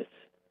stiffness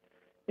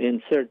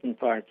in certain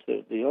parts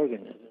of the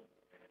organism.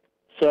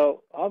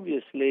 So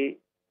obviously,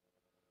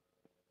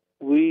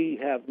 we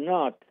have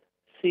not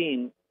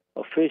seen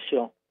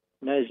official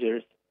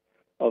measures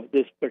of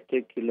this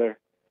particular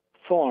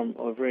form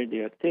of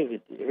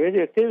radioactivity.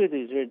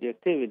 Radioactivity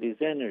is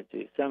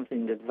energy,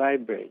 something that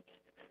vibrates.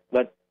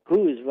 But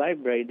who is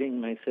vibrating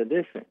makes a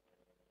difference.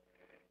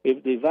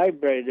 If the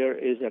vibrator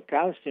is a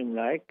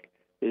calcium-like,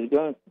 it's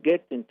going to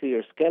get into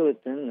your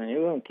skeleton and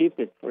you won't keep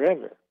it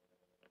forever.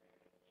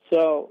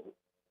 So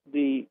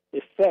the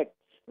effects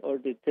or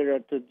the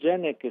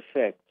teratogenic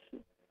effects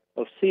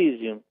of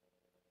cesium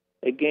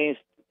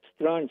against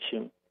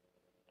strontium,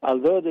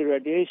 although the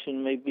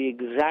radiation may be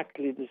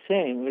exactly the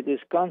same, it is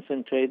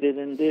concentrated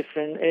in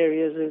different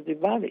areas of the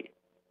body.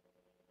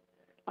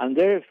 And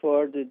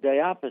therefore, the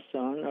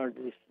diapason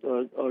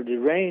or the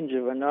range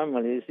of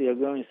anomalies you're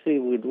going to see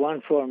with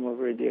one form of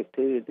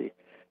radioactivity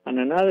and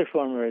another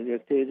form of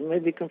radioactivity may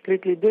be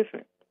completely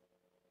different.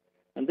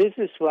 And this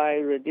is why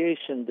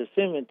radiation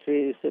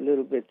dosimetry is a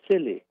little bit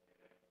silly.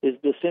 It's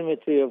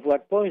dosimetry of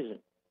what poison,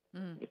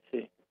 you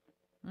see.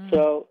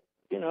 So,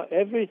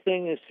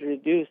 everything is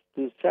reduced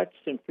to such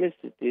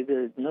simplicity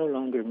that it no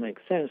longer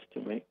makes sense to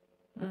me.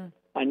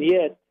 And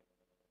yet,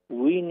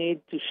 we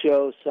need to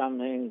show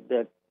something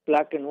that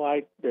black and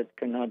white that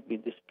cannot be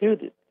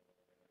disputed.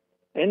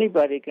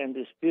 Anybody can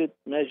dispute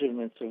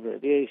measurements of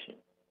radiation.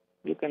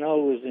 You can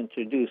always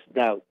introduce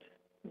doubt.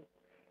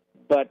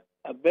 But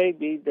a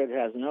baby that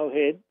has no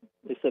head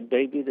is a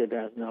baby that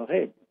has no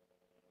head.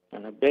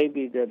 And a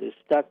baby that is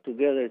stuck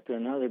together to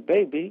another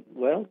baby,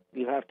 well,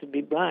 you have to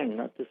be blind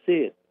not to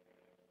see it.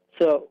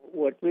 So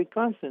what we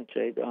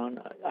concentrate on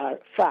are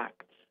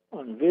facts,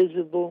 on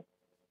visible,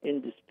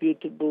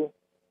 indisputable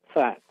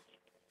facts.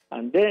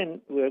 And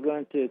then we're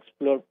going to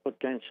explore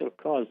potential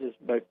causes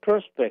by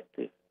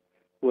prospective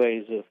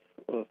ways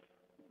of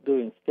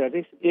doing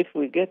studies if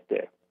we get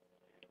there.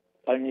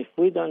 And if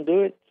we don't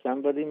do it,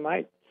 somebody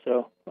might.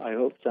 So I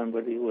hope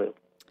somebody will.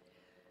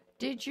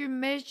 Did you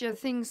measure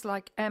things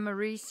like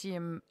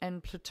americium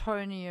and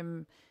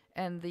plutonium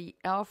and the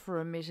alpha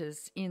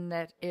emitters in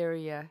that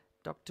area,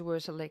 Dr.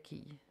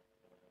 Wertelecki?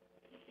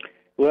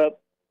 Well,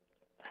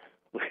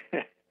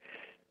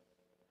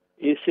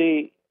 you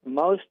see,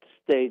 most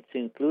states,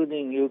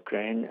 including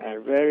Ukraine, are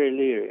very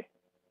leery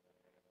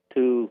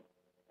to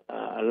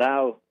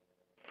allow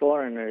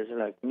foreigners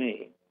like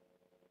me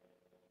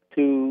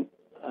to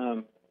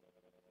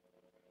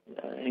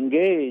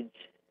engage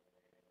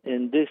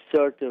in this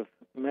sort of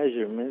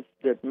measurements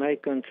that may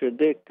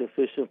contradict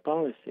official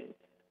policies.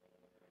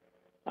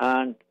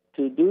 And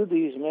to do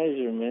these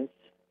measurements,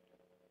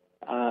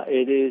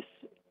 it is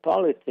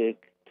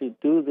politic to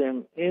do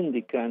them in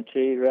the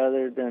country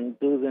rather than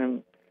do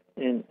them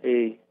in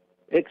a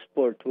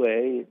export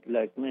way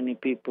like many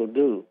people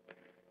do.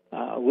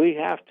 We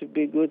have to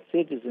be good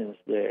citizens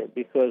there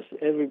because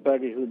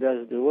everybody who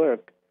does the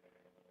work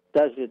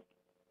does it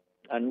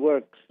and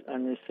works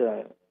and is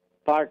a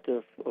part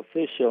of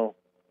official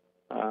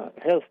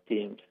health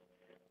teams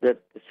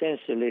that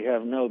essentially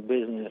have no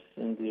business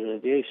in the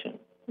radiation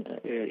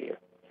area.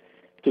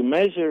 To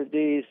measure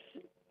these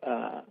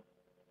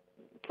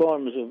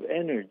forms of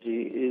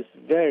energy is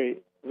very,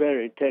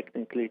 very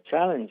technically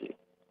challenging.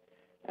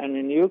 And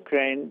in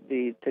Ukraine,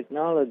 the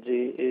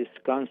technology is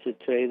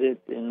concentrated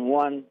in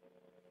one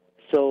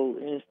sole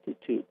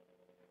institute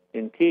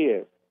in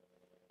Kiev.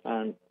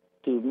 And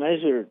to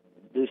measure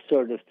this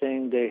sort of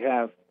thing, they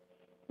have,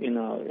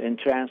 in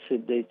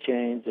transit they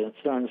change and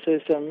so on. So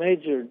it's a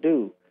major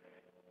do.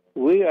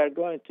 We are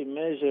going to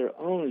measure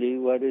only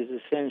what is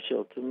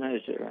essential to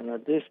measure. And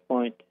at this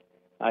point,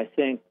 I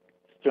think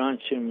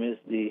strontium is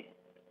the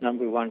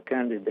number one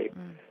candidate.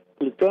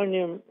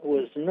 Plutonium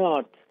was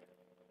not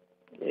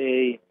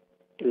a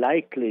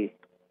likely,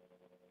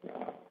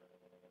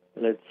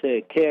 let's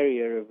say,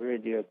 carrier of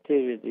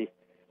radioactivity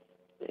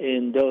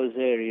in those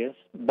areas,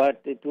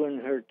 but it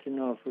wouldn't hurt to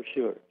know for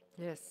sure.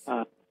 Yes.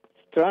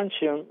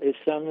 Strontium is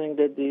something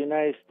that the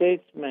United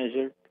States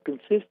measured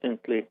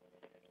consistently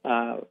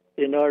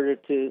in order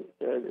to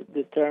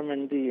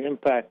determine the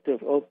impact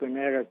of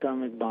open-air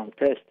atomic bomb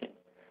testing.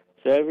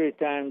 So every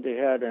time they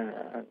had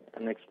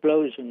an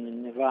explosion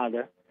in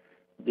Nevada,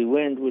 the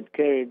wind would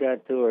carry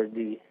that toward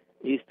the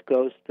East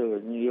Coast,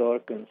 toward New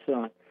York, and so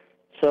on.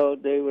 So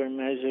they were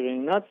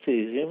measuring not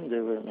cesium, they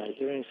were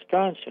measuring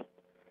strontium.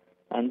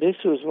 And this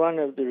was one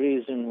of the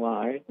reasons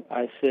why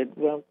I said,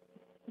 well,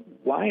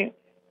 why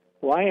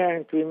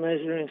aren't we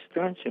measuring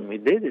strontium? We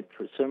did it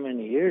for so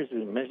many years.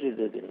 We measured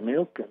it in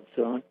milk and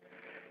so on.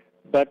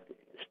 But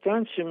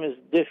strontium is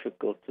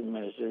difficult to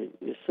measure.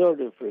 It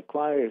sort of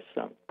requires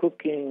some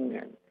cooking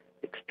and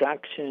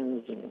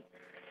extractions and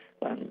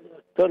a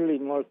totally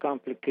more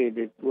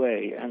complicated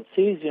way. And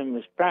cesium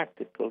is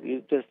practical.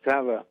 You just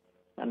have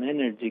an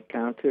energy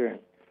counter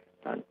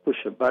and push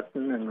a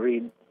button and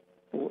read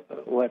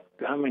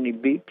how many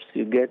beeps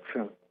you get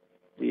from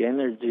the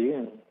energy,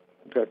 and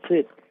that's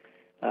it.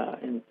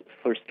 And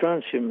for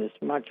strontium, it's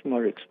much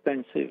more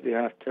expensive. You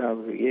have to have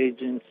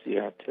reagents.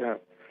 You have to have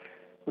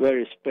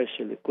very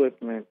special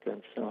equipment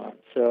and so on.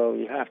 So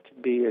you have to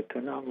be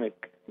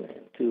economic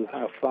to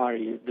how far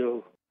you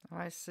go.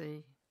 I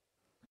see.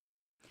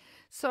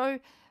 So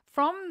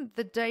from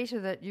the data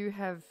that you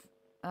have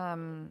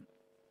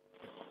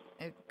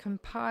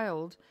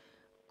compiled,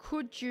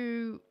 could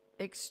you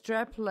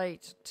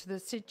extrapolate to the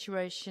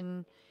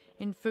situation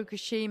in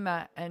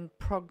Fukushima and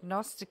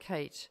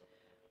prognosticate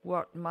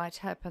what might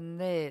happen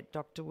there,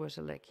 Dr.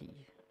 Wertelecki?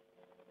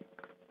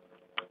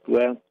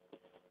 Well,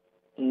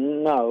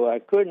 no, I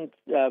couldn't,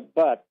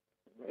 but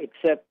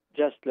except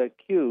just like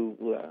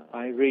you,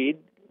 I read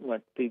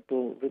what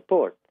people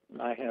report.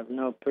 I have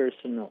no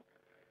personal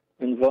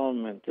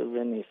involvement of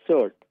any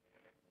sort.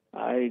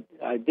 I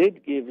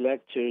did give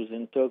lectures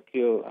in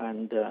Tokyo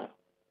and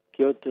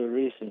Kyoto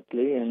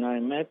recently, and I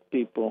met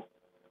people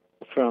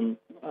from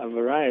a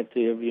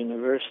variety of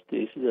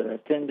universities that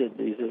attended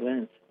these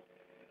events.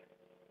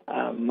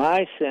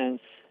 My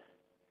sense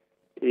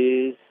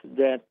is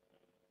that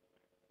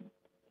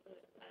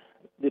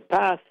the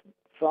path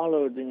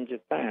followed in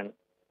Japan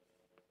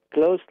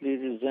closely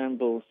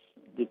resembles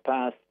the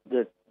path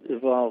that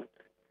evolved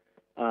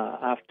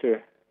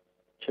after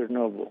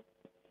Chernobyl.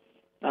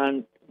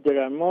 And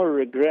there are more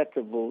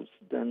regrettables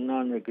than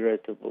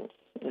non-regrettables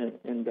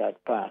in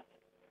that path.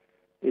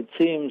 It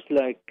seems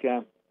like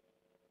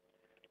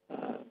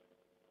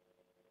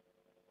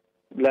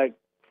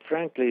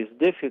frankly, it's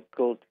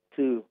difficult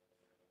to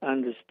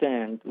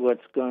understand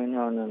what's going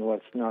on and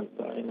what's not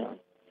going on.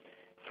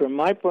 From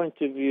my point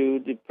of view,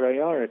 the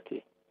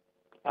priority,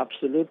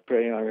 absolute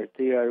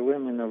priority, are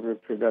women of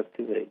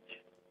reproductive age,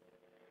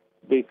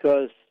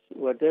 because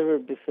whatever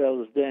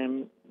befalls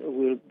them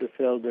will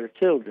befall their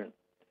children.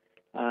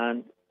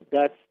 And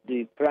that's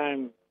the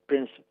prime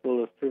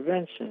principle of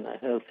prevention. A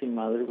healthy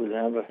mother will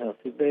have a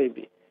healthy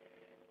baby.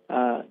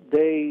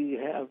 They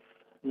have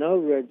no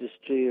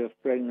registry of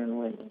pregnant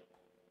women,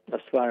 as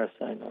far as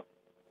I know.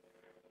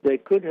 They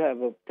could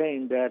have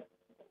obtained that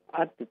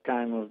at the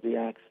time of the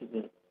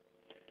accident.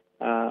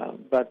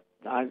 But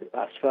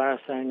as far as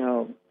I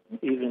know,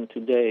 even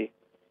today,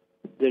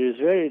 there is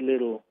very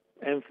little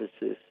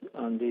emphasis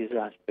on these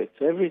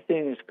aspects.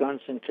 Everything is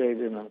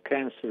concentrated on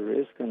cancer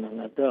risk and on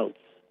adults.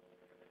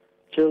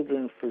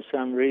 Children, for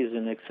some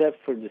reason,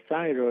 except for the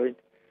thyroid,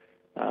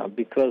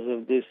 because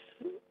of this,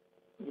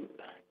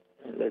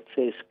 let's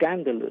say,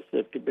 scandalous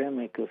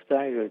epidemic of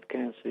thyroid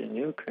cancer in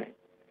Ukraine,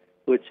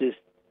 which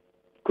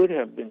could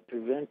have been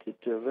prevented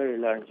to a very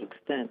large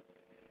extent.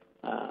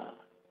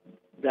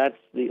 That's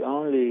the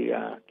only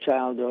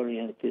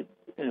child-oriented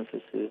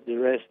emphasis. The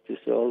rest is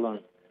all on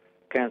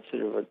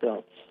cancer of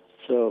adults.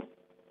 So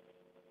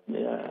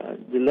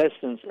the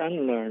lessons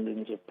unlearned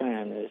in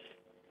Japan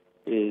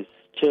is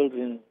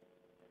children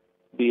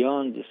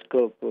beyond the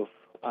scope of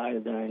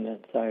iodine and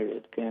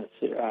thyroid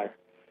cancer are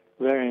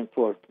very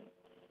important.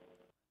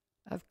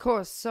 Of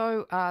course,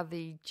 so are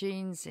the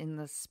genes in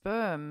the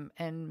sperm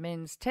and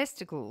men's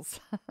testicles.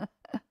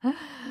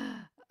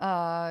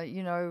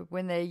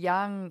 When they're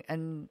young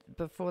and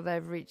before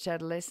they've reached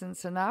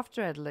adolescence and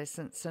after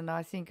adolescence. And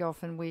I think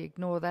often we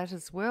ignore that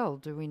as well,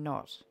 do we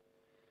not?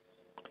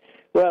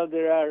 Well,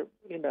 there are,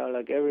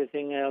 like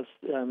everything else,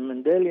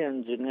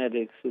 Mendelian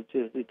genetics, which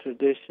is the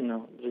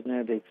traditional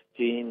genetics,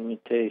 gene,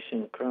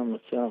 mutation,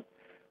 chromosome,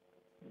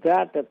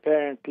 that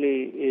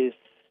apparently is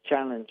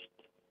challenged.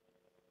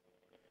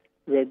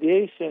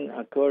 Radiation,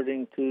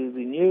 according to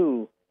the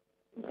new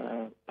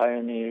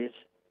pioneers,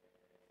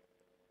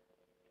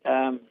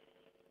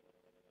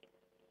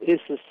 is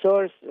a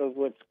source of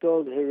what's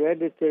called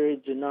hereditary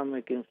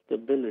genomic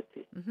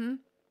instability. Mm-hmm.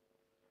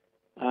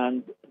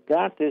 And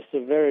that is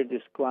a very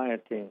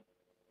disquieting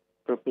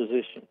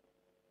proposition.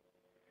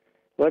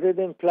 What it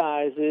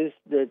implies is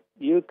that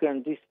you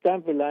can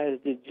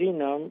destabilize the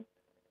genome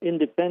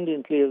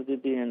independently of the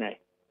DNA.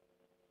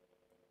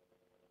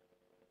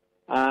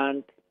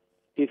 And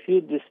if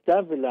you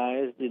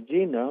destabilize the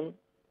genome,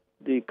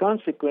 the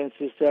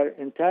consequences are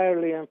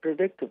entirely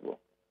unpredictable.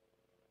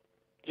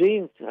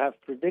 Genes have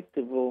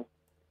predictable,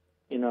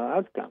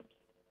 outcomes.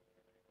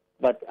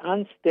 But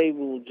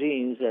unstable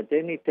genes at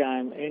any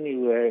time,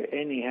 anywhere,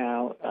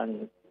 anyhow,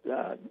 and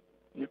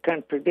you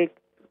can't predict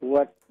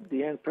what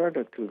the end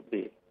product would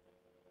be.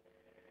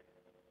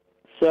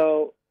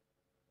 So,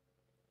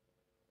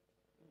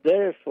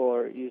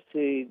 therefore, you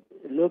see,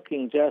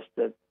 looking just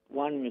at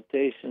one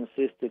mutation,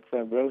 cystic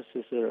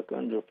fibrosis or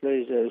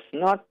achondroplasia, is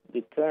not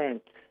the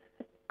current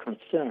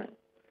concern.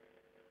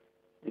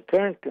 The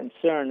current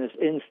concern is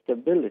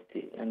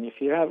instability. And if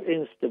you have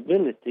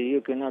instability,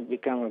 you cannot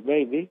become a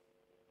baby,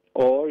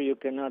 or you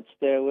cannot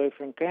stay away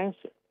from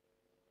cancer.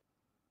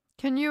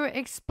 Can you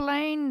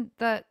explain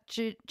that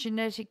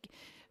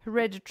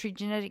hereditary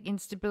genetic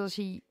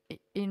instability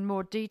in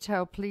more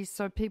detail, please,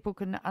 so people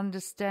can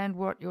understand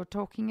what you're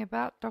talking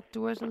about, Dr.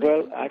 Wertelecki?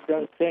 Well, I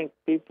don't think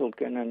people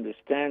can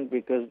understand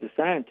because the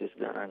scientists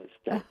don't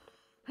understand.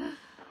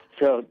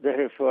 So,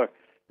 therefore,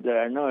 there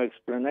are no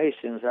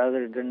explanations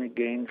other than,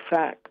 again,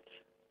 facts.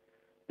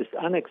 These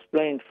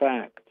unexplained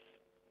facts.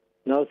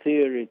 No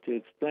theory to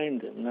explain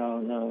them.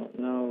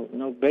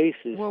 No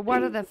basis. Well,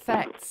 what are the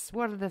facts?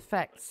 What are the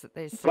facts that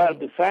they're saying? Well,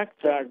 the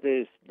facts are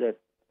this: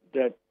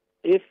 that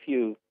if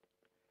you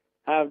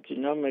have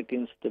genomic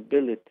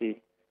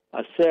instability,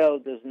 a cell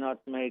does not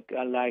make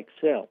a like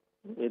cell.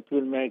 It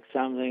will make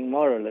something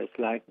more or less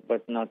like,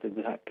 but not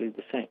exactly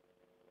the same.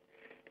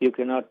 You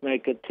cannot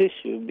make a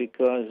tissue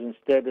because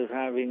instead of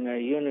having a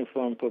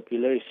uniform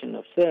population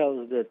of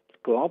cells that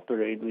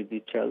cooperate with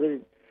each other,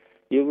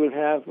 you will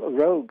have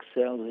rogue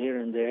cells here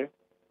and there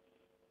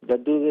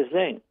that do the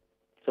same.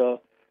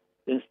 So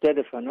instead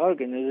of an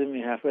organism,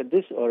 you have a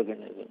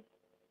disorganism,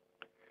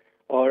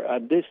 or a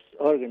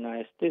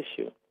disorganized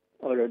tissue,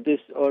 or a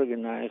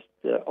disorganized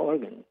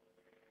organ.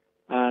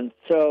 And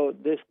so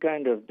this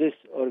kind of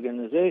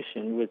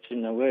disorganization, which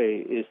in a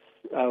way is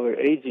our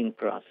aging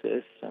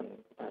process and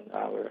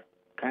our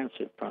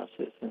cancer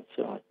process and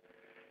so on,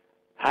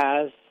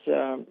 has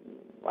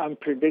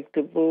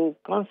unpredictable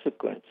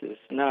consequences.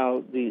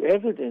 Now, the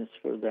evidence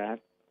for that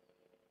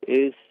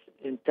is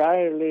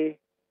entirely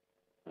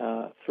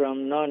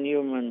from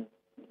non-human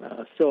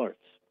source.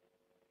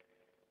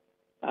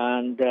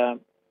 And,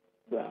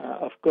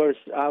 of course,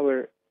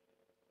 our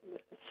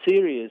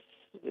serious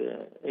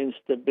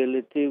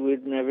instability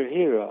we'd never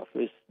hear of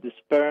is the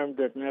sperm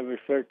that never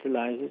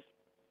fertilizes,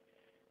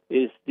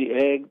 is the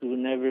egg who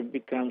never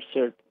becomes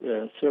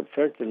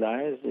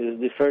fertilized, is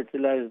the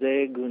fertilized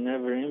egg who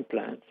never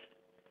implants,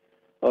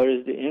 or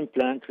is the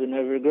implant who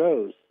never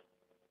grows.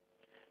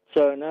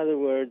 So in other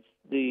words,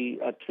 the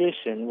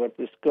attrition, what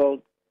is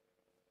called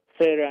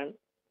theranesia,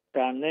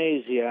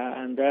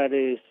 and that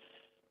is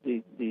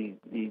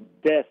the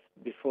death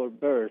before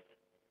birth,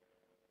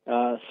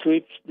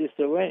 sweeps this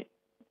away.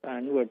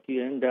 And what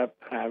you end up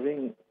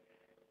having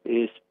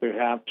is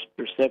perhaps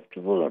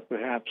perceptible or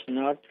perhaps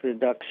not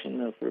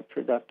reduction of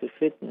reproductive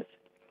fitness.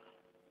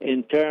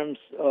 In terms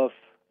of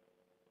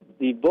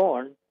the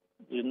born,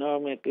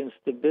 genomic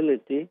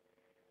instability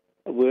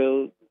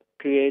will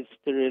create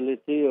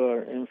sterility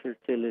or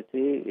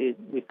infertility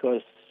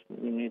because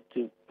we need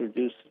to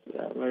produce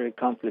a very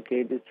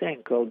complicated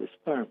thing called the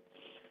sperm.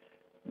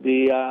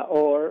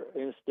 Or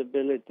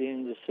instability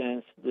in the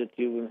sense that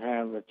you will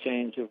have a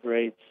change of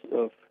rates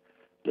of,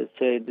 let's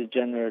say,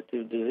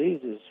 degenerative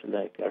diseases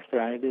like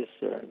arthritis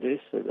or this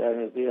or that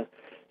or the other.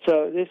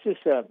 So this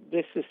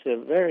is a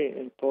very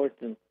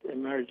important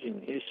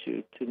emerging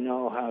issue to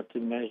know how to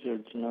measure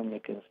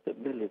genomic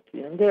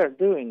instability, and they're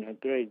doing a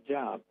great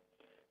job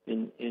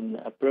in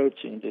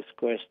approaching this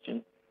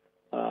question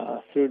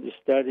through the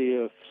study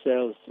of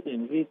cells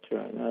in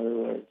vitro, in other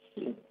words,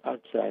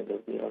 outside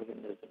of the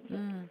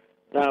organism.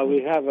 Now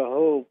we have a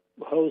whole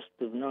host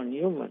of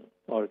non-human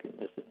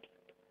organisms.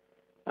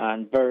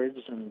 and birds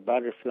and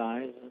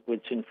butterflies,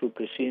 which in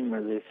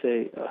Fukushima they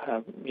say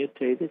have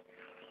mutated.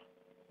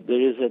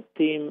 There is a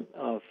team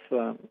of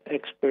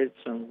experts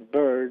on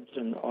birds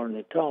and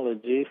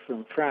ornithology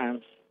from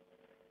France,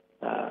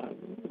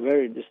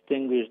 very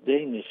distinguished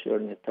Danish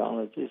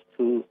ornithologist,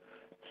 who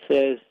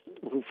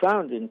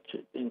found in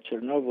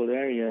Chernobyl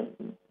area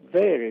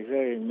very,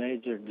 very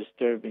major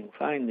disturbing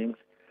findings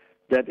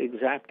that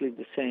exactly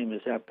the same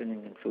is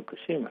happening in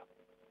Fukushima.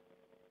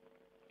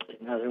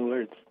 In other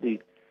words,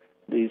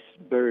 these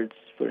birds,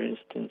 for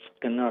instance,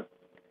 cannot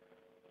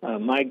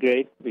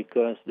migrate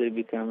because they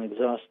become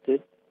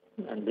exhausted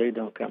and they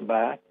don't come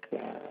back,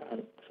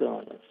 and so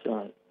on and so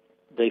on.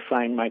 They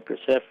find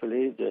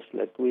microcephaly just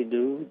like we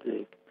do.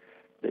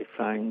 They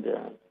find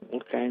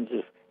all kinds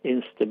of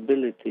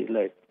instability,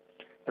 like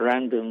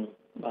random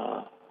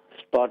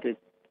spotted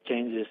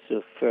changes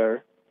of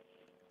fur,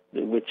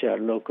 which are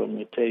local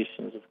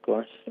mutations, of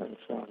course, and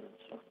so on and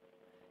so on.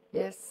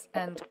 Yes,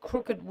 and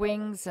crooked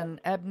wings and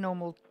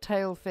abnormal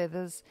tail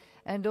feathers,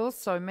 and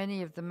also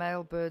many of the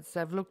male birds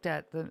they've looked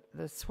at,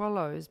 the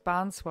swallows,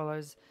 barn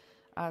swallows,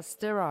 are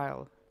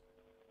sterile.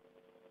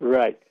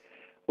 Right.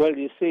 Well,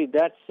 you see,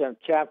 that's a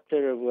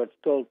chapter of what's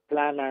called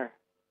planar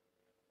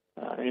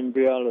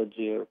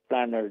embryology or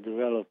planar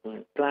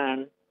development.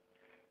 Plan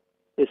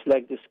is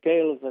like the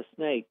scale of a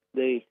snake.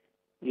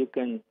 You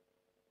can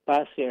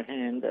pass your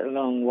hand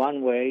along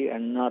one way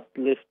and not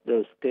lift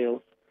those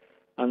scales,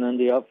 and on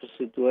the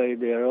opposite way,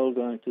 they are all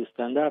going to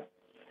stand up.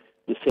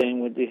 The same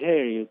with the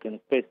hair. You can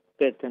pet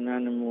an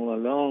animal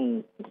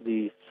along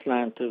the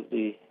slant of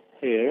the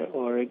hair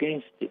or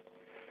against it.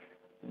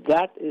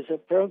 That is a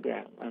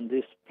program, and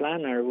this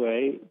planar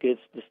way gets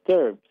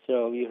disturbed.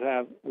 So you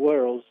have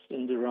whorls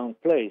in the wrong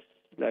place,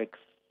 like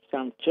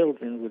some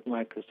children with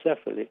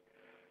microcephaly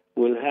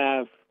will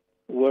have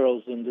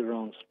whorls in the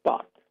wrong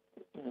spot.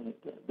 And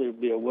there'll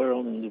be a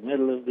whorl in the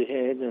middle of the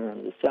head or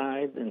on the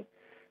side, and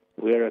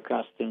we're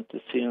accustomed to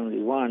see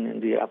only one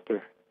in the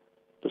upper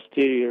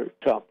posterior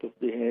top of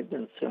the head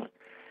and so on.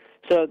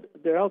 So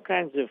there are all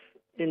kinds of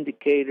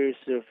indicators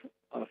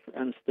of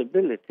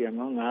instability,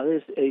 among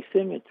others,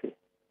 asymmetry.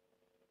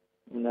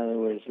 In other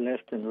words,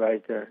 left and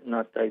right are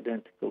not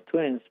identical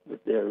twins, but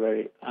they're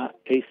very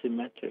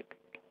asymmetric,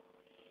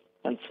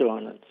 and so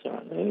on and so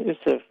on.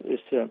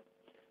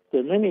 There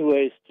are many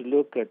ways to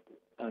look at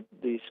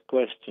these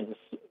questions,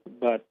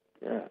 but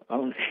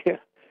only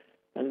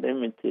a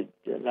limited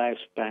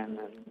lifespan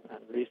and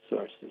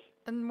resources.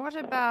 And what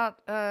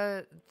about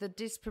the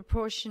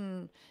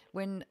disproportion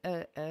when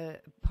a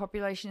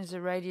population is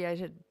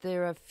irradiated?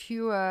 There are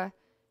fewer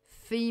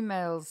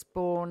females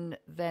born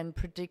than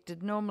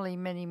predicted. Normally,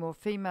 many more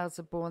females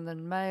are born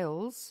than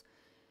males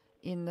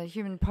in the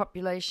human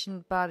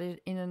population, but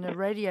in an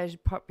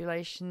irradiated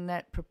population,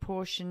 that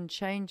proportion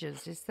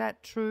changes. Is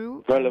that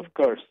true? Well, of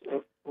course.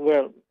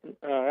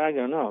 I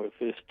don't know if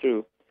it's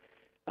true.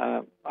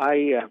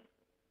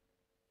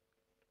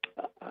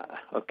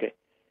 Okay.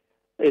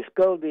 It's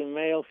called the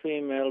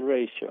male-female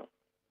ratio.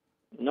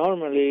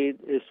 Normally,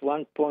 it's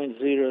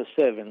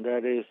 1.07.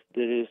 That is,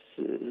 there is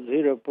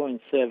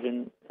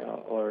 0.7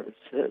 or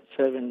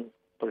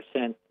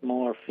 7%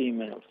 more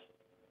females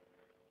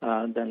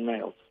than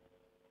males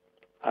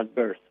at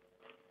birth.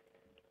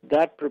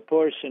 That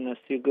proportion, as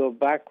you go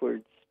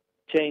backwards,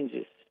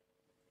 changes.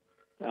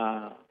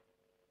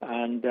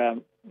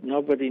 And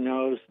nobody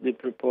knows the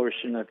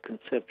proportion at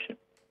conception.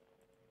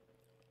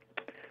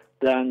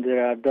 Then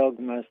there are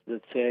dogmas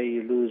that say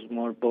you lose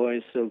more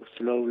boys, so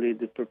slowly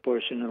the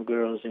proportion of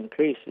girls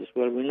increases.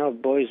 Well, we know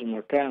boys'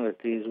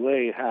 mortality is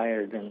way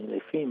higher than the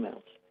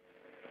females.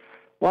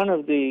 One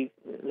of the,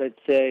 let's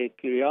say,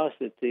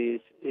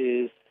 curiosities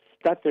is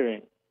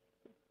stuttering.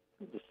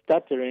 The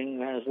stuttering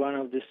has one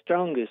of the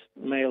strongest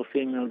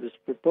male-female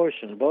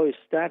disproportion. Boys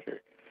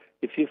stutter.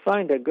 If you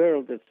find a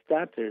girl that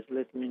stutters,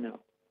 let me know.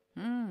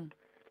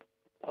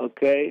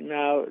 Okay,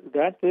 now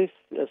that is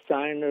a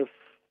sign of,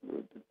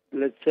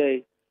 let's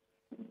say,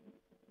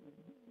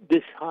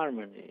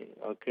 disharmony,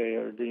 okay,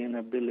 or the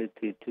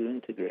inability to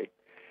integrate.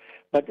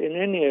 But in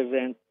any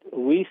event,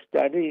 we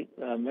study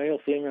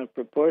male-female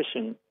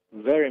proportion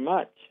very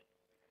much,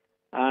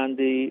 and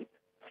the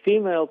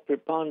female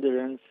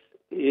preponderance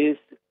is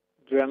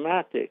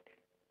dramatic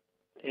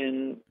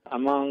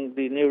among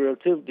the neural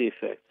tube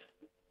defects,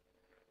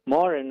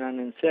 more in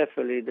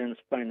anencephaly than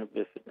spina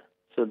bifida.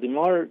 So the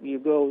more you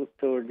go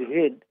toward the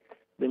head,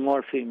 the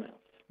more females.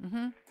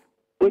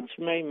 Which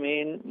may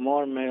mean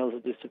more males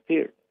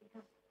disappeared.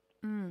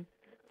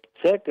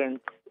 Second,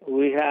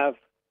 we have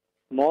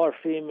more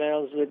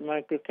females with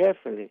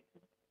microcephaly.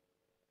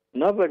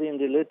 Nobody in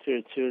the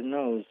literature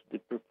knows the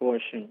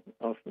proportion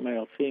of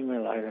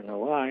male-female. I don't know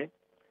why,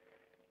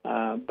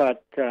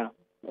 but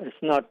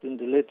it's not in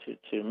the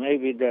literature.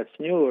 Maybe that's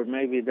new or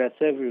maybe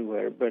that's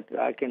everywhere, but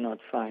I cannot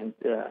find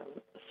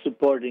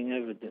supporting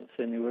evidence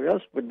anywhere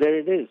else. But there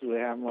it is. We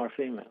have more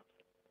females,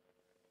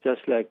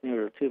 just like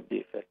neural tube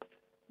defects.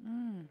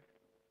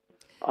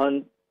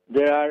 And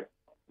there are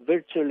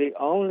virtually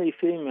only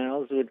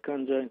females with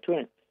conjoined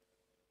twins.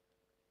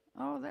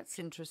 Oh, that's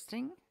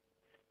interesting.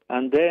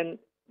 And then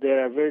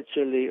there are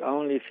virtually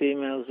only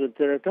females with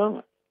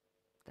teratomas.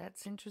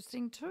 That's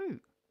interesting too.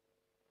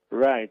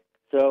 Right.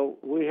 So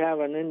we have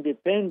an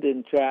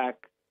independent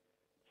track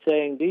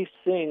saying these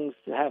things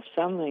have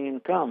something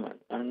in common.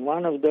 And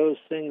one of those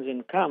things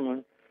in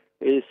common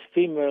is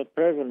female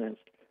prevalence.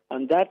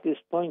 And that is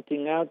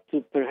pointing out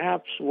to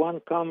perhaps one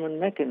common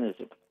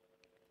mechanism.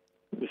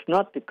 If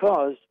not the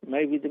cause,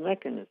 maybe the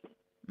mechanism.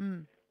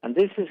 Mm. And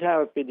this is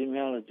how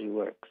epidemiology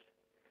works.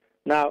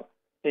 Now,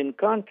 in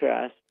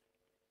contrast,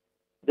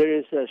 there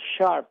is a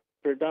sharp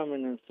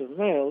predominance of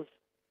males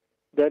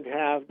that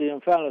have the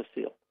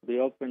omphalocele, the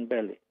open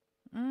belly.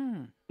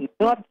 Mm.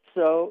 Not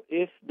so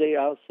if they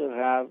also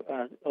have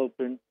an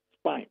open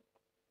spine.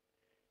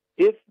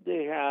 If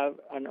they have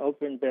an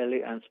open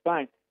belly and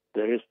spine,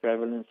 there is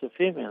prevalence of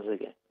females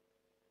again.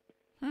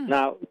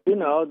 Now,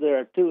 there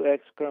are 2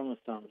 X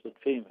chromosomes in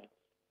females.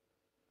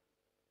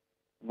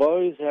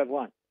 Boys have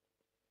 1.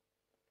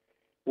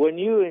 When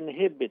you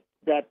inhibit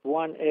that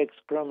 1 X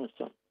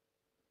chromosome,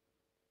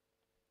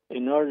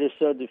 in order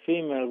so the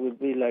female would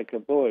be like a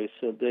boy,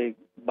 so they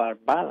are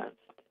balanced,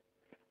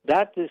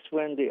 that is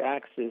when the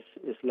axis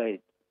is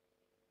laid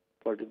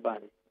for the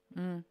body.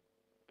 Mm.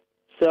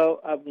 So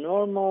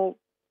abnormal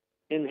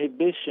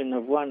inhibition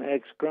of 1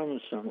 X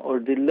chromosome or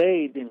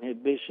delayed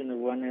inhibition of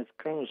 1 X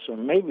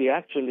chromosome may be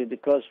actually the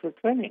cause for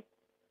twinning.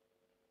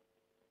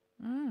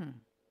 Mm.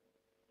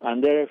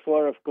 And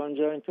therefore of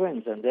conjoined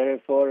twins, and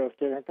therefore of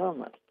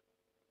teratomas.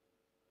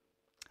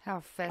 How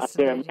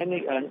fascinating. And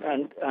there are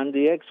many, and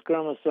the X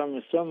chromosome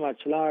is so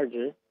much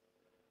larger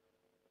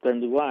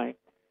than the Y,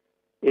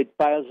 it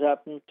piles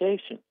up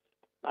mutations.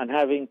 And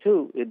having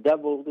 2, it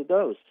doubles the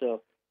dose.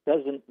 So it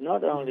doesn't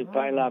not only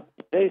pile up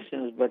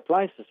mutations, but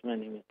twice as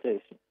many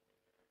mutations.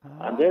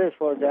 And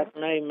therefore that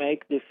may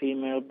make the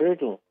female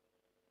brittle.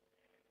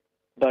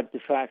 But the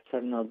facts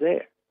are not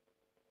there.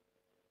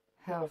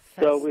 How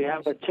so we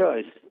have a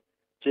choice,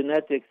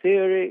 genetic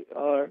theory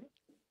or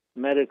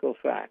medical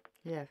fact.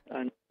 Yeah.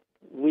 And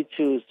we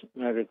choose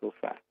medical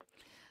fact.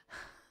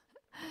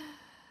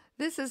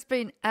 This has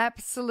been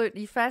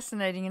absolutely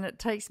fascinating, and it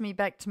takes me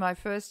back to my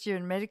first year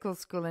in medical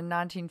school in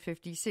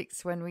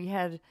 1956 when we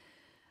had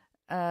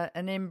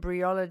an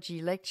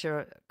embryology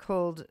lecturer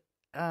called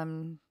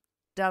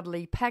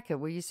Dudley Packer.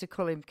 We used to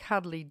call him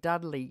Cuddly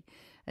Dudley,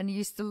 and he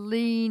used to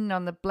lean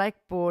on the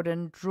blackboard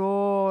and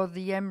draw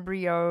the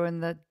embryo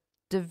and the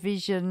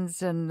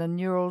divisions and the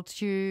neural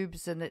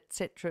tubes and et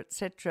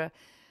cetera,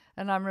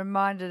 and I'm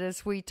reminded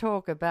as we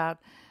talk about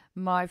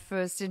my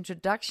first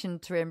introduction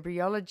to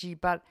embryology.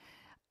 But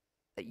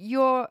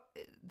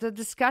the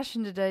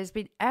discussion today has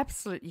been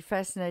absolutely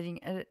fascinating,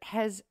 and it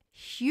has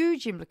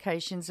huge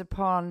implications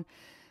upon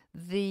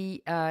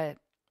the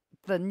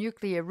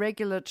Nuclear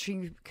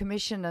Regulatory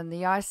Commission and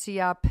the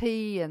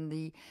ICRP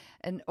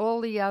and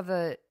all the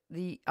other,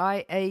 the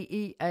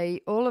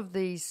IAEA, all of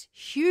these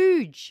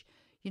huge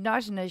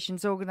United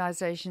Nations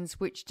organizations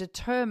which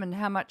determine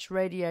how much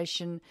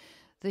radiation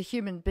the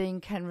human being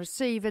can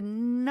receive,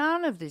 and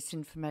none of this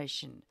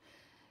information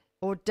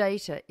or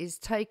data is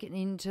taken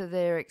into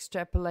their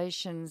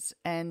extrapolations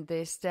and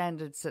their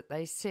standards that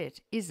they set,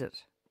 is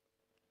it?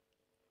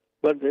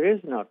 But there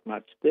is not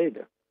much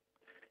data.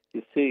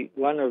 You see,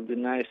 one of the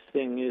nice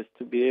things is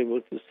to be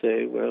able to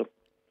say, well,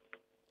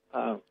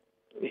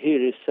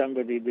 here is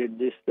somebody did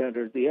this, that,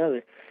 or the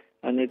other.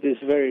 And it is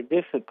very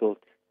difficult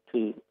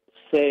to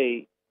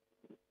say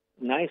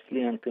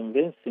nicely and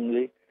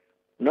convincingly,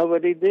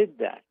 nobody did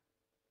that.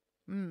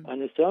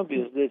 And it's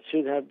obvious that it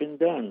should have been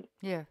done.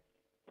 Yeah.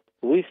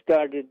 We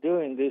started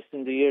doing this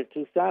in the year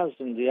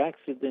 2000. The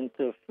accident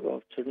of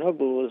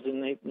Chernobyl was in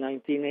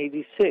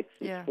 1986.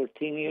 Yeah. It's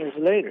 14 years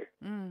later.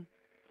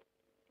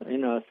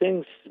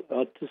 Things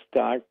ought to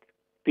start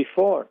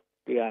before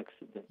the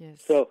accident.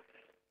 Yes. So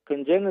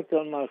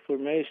congenital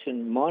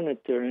malformation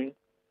monitoring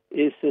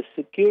is a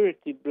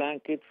security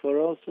blanket for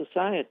all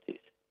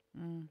societies.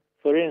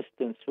 For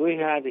instance, we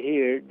had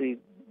here the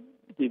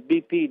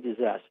BP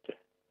disaster.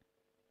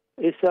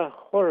 It's a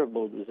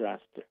horrible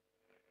disaster.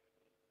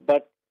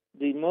 But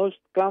the most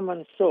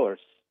common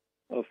source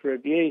of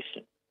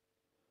radiation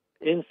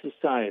in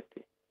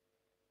society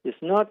is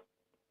not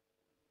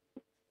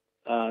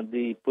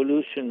the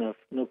pollution of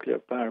nuclear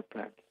power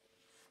plants.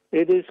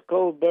 It is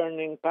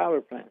coal-burning power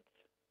plants.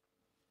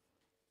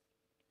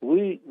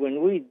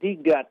 When we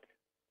dig up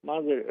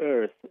Mother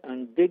Earth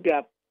and dig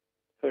up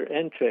her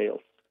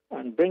entrails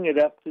and bring it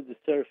up to the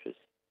surface,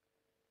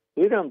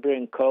 we don't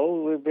bring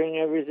coal, we bring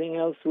everything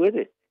else with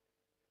it.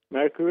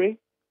 Mercury,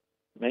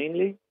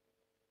 mainly,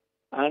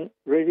 and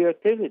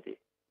radioactivity.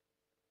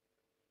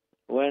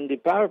 When the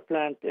power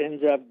plant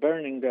ends up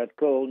burning that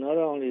coal, not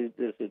only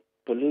does it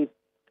pollute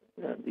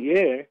the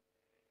air,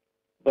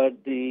 but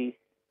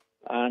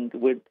and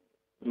with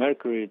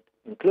mercury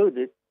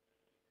included,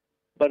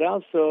 but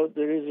also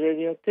there is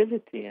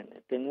radioactivity in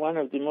it. And one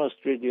of the most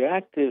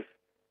radioactive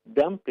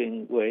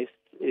dumping wastes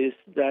is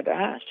that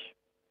ash.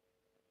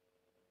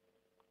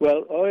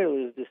 Well,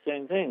 oil is the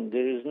same thing.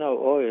 There is no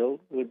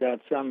oil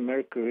without some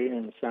mercury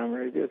and some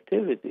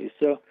radioactivity.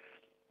 So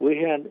we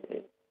had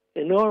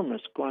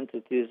enormous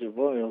quantities of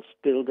oil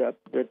spilled up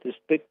that is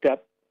picked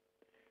up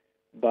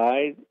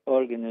by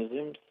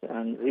organisms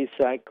and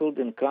recycled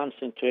and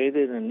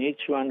concentrated, and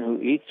each one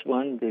who eats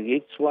one, that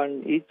eats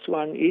one,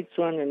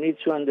 and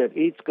each one that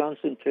eats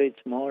concentrates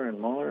more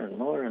and more and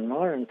more and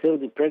more until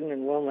the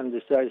pregnant woman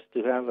decides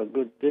to have a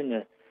good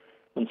dinner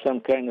on some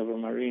kind of a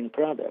marine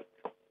product.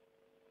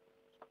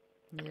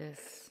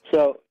 Yes.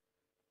 So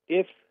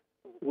if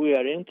we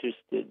are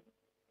interested,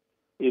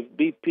 if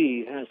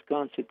BP has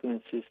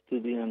consequences to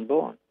the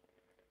unborn,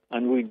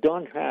 and we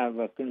don't have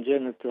a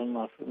congenital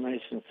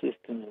malformation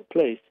system in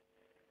place,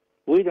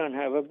 we don't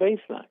have a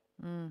baseline.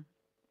 Mm.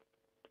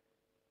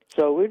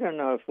 So we don't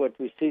know if what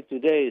we see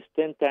today is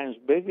 10 times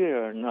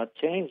bigger or not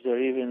changed or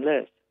even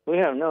less. We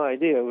have no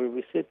idea where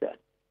we sit at.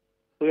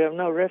 We have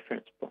no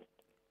reference point.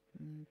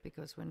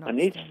 Because we're not. And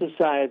each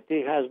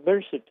society has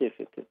birth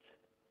certificates.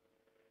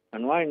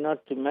 And why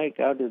not to make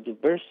out of the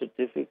birth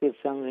certificate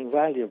something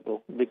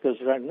valuable? Because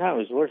right now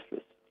it's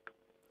worthless.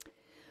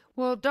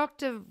 Well,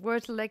 Dr.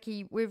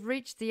 Wertelecki, we've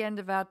reached the end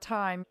of our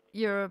time.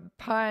 You're a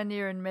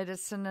pioneer in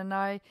medicine, and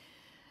I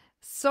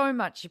so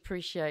much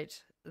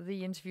appreciate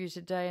the interview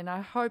today, and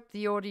I hope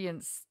the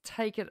audience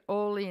take it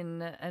all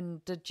in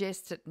and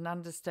digest it and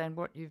understand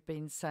what you've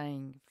been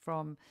saying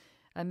from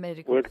a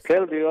medical... Well,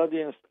 tell the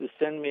audience to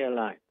send me a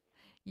line.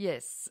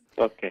 Yes.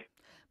 Okay.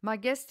 My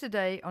guest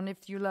today on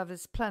If You Love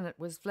This Planet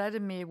was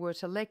Wladimir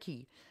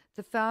Wertelecki,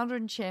 the founder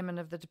and chairman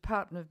of the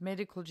Department of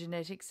Medical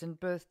Genetics and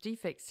Birth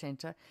Defects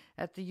Center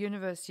at the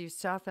University of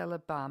South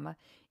Alabama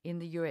in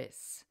the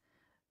U.S.,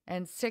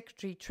 and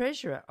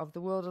Secretary-Treasurer of the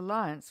World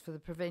Alliance for the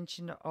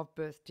Prevention of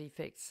Birth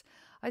Defects.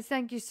 I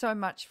thank you so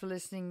much for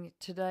listening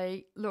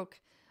today. Look,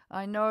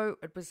 I know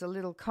it was a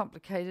little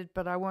complicated,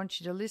 but I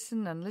want you to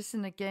listen and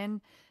listen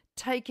again.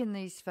 Take in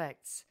these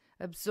facts,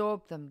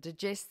 absorb them,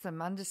 digest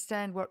them,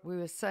 understand what we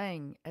were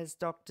saying as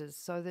doctors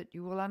so that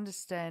you will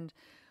understand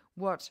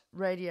what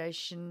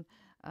radiation,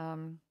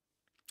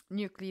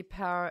 nuclear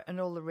power, and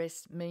all the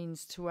rest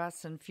means to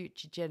us and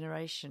future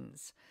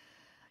generations.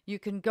 You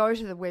can go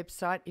to the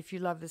website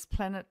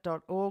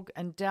ifyoulovethisplanet.org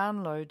and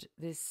download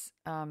this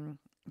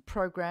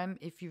program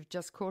if you've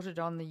just caught it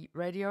on the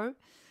radio,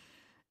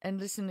 and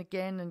listen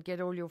again and get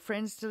all your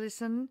friends to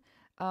listen.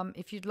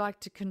 If you'd like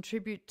to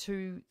contribute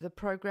to the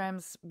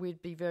programs,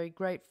 we'd be very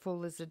grateful.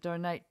 There's a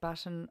donate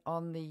button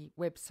on the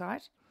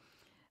website.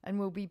 And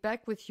we'll be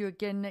back with you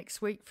again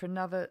next week for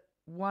another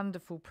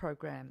wonderful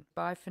program.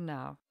 Bye for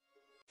now.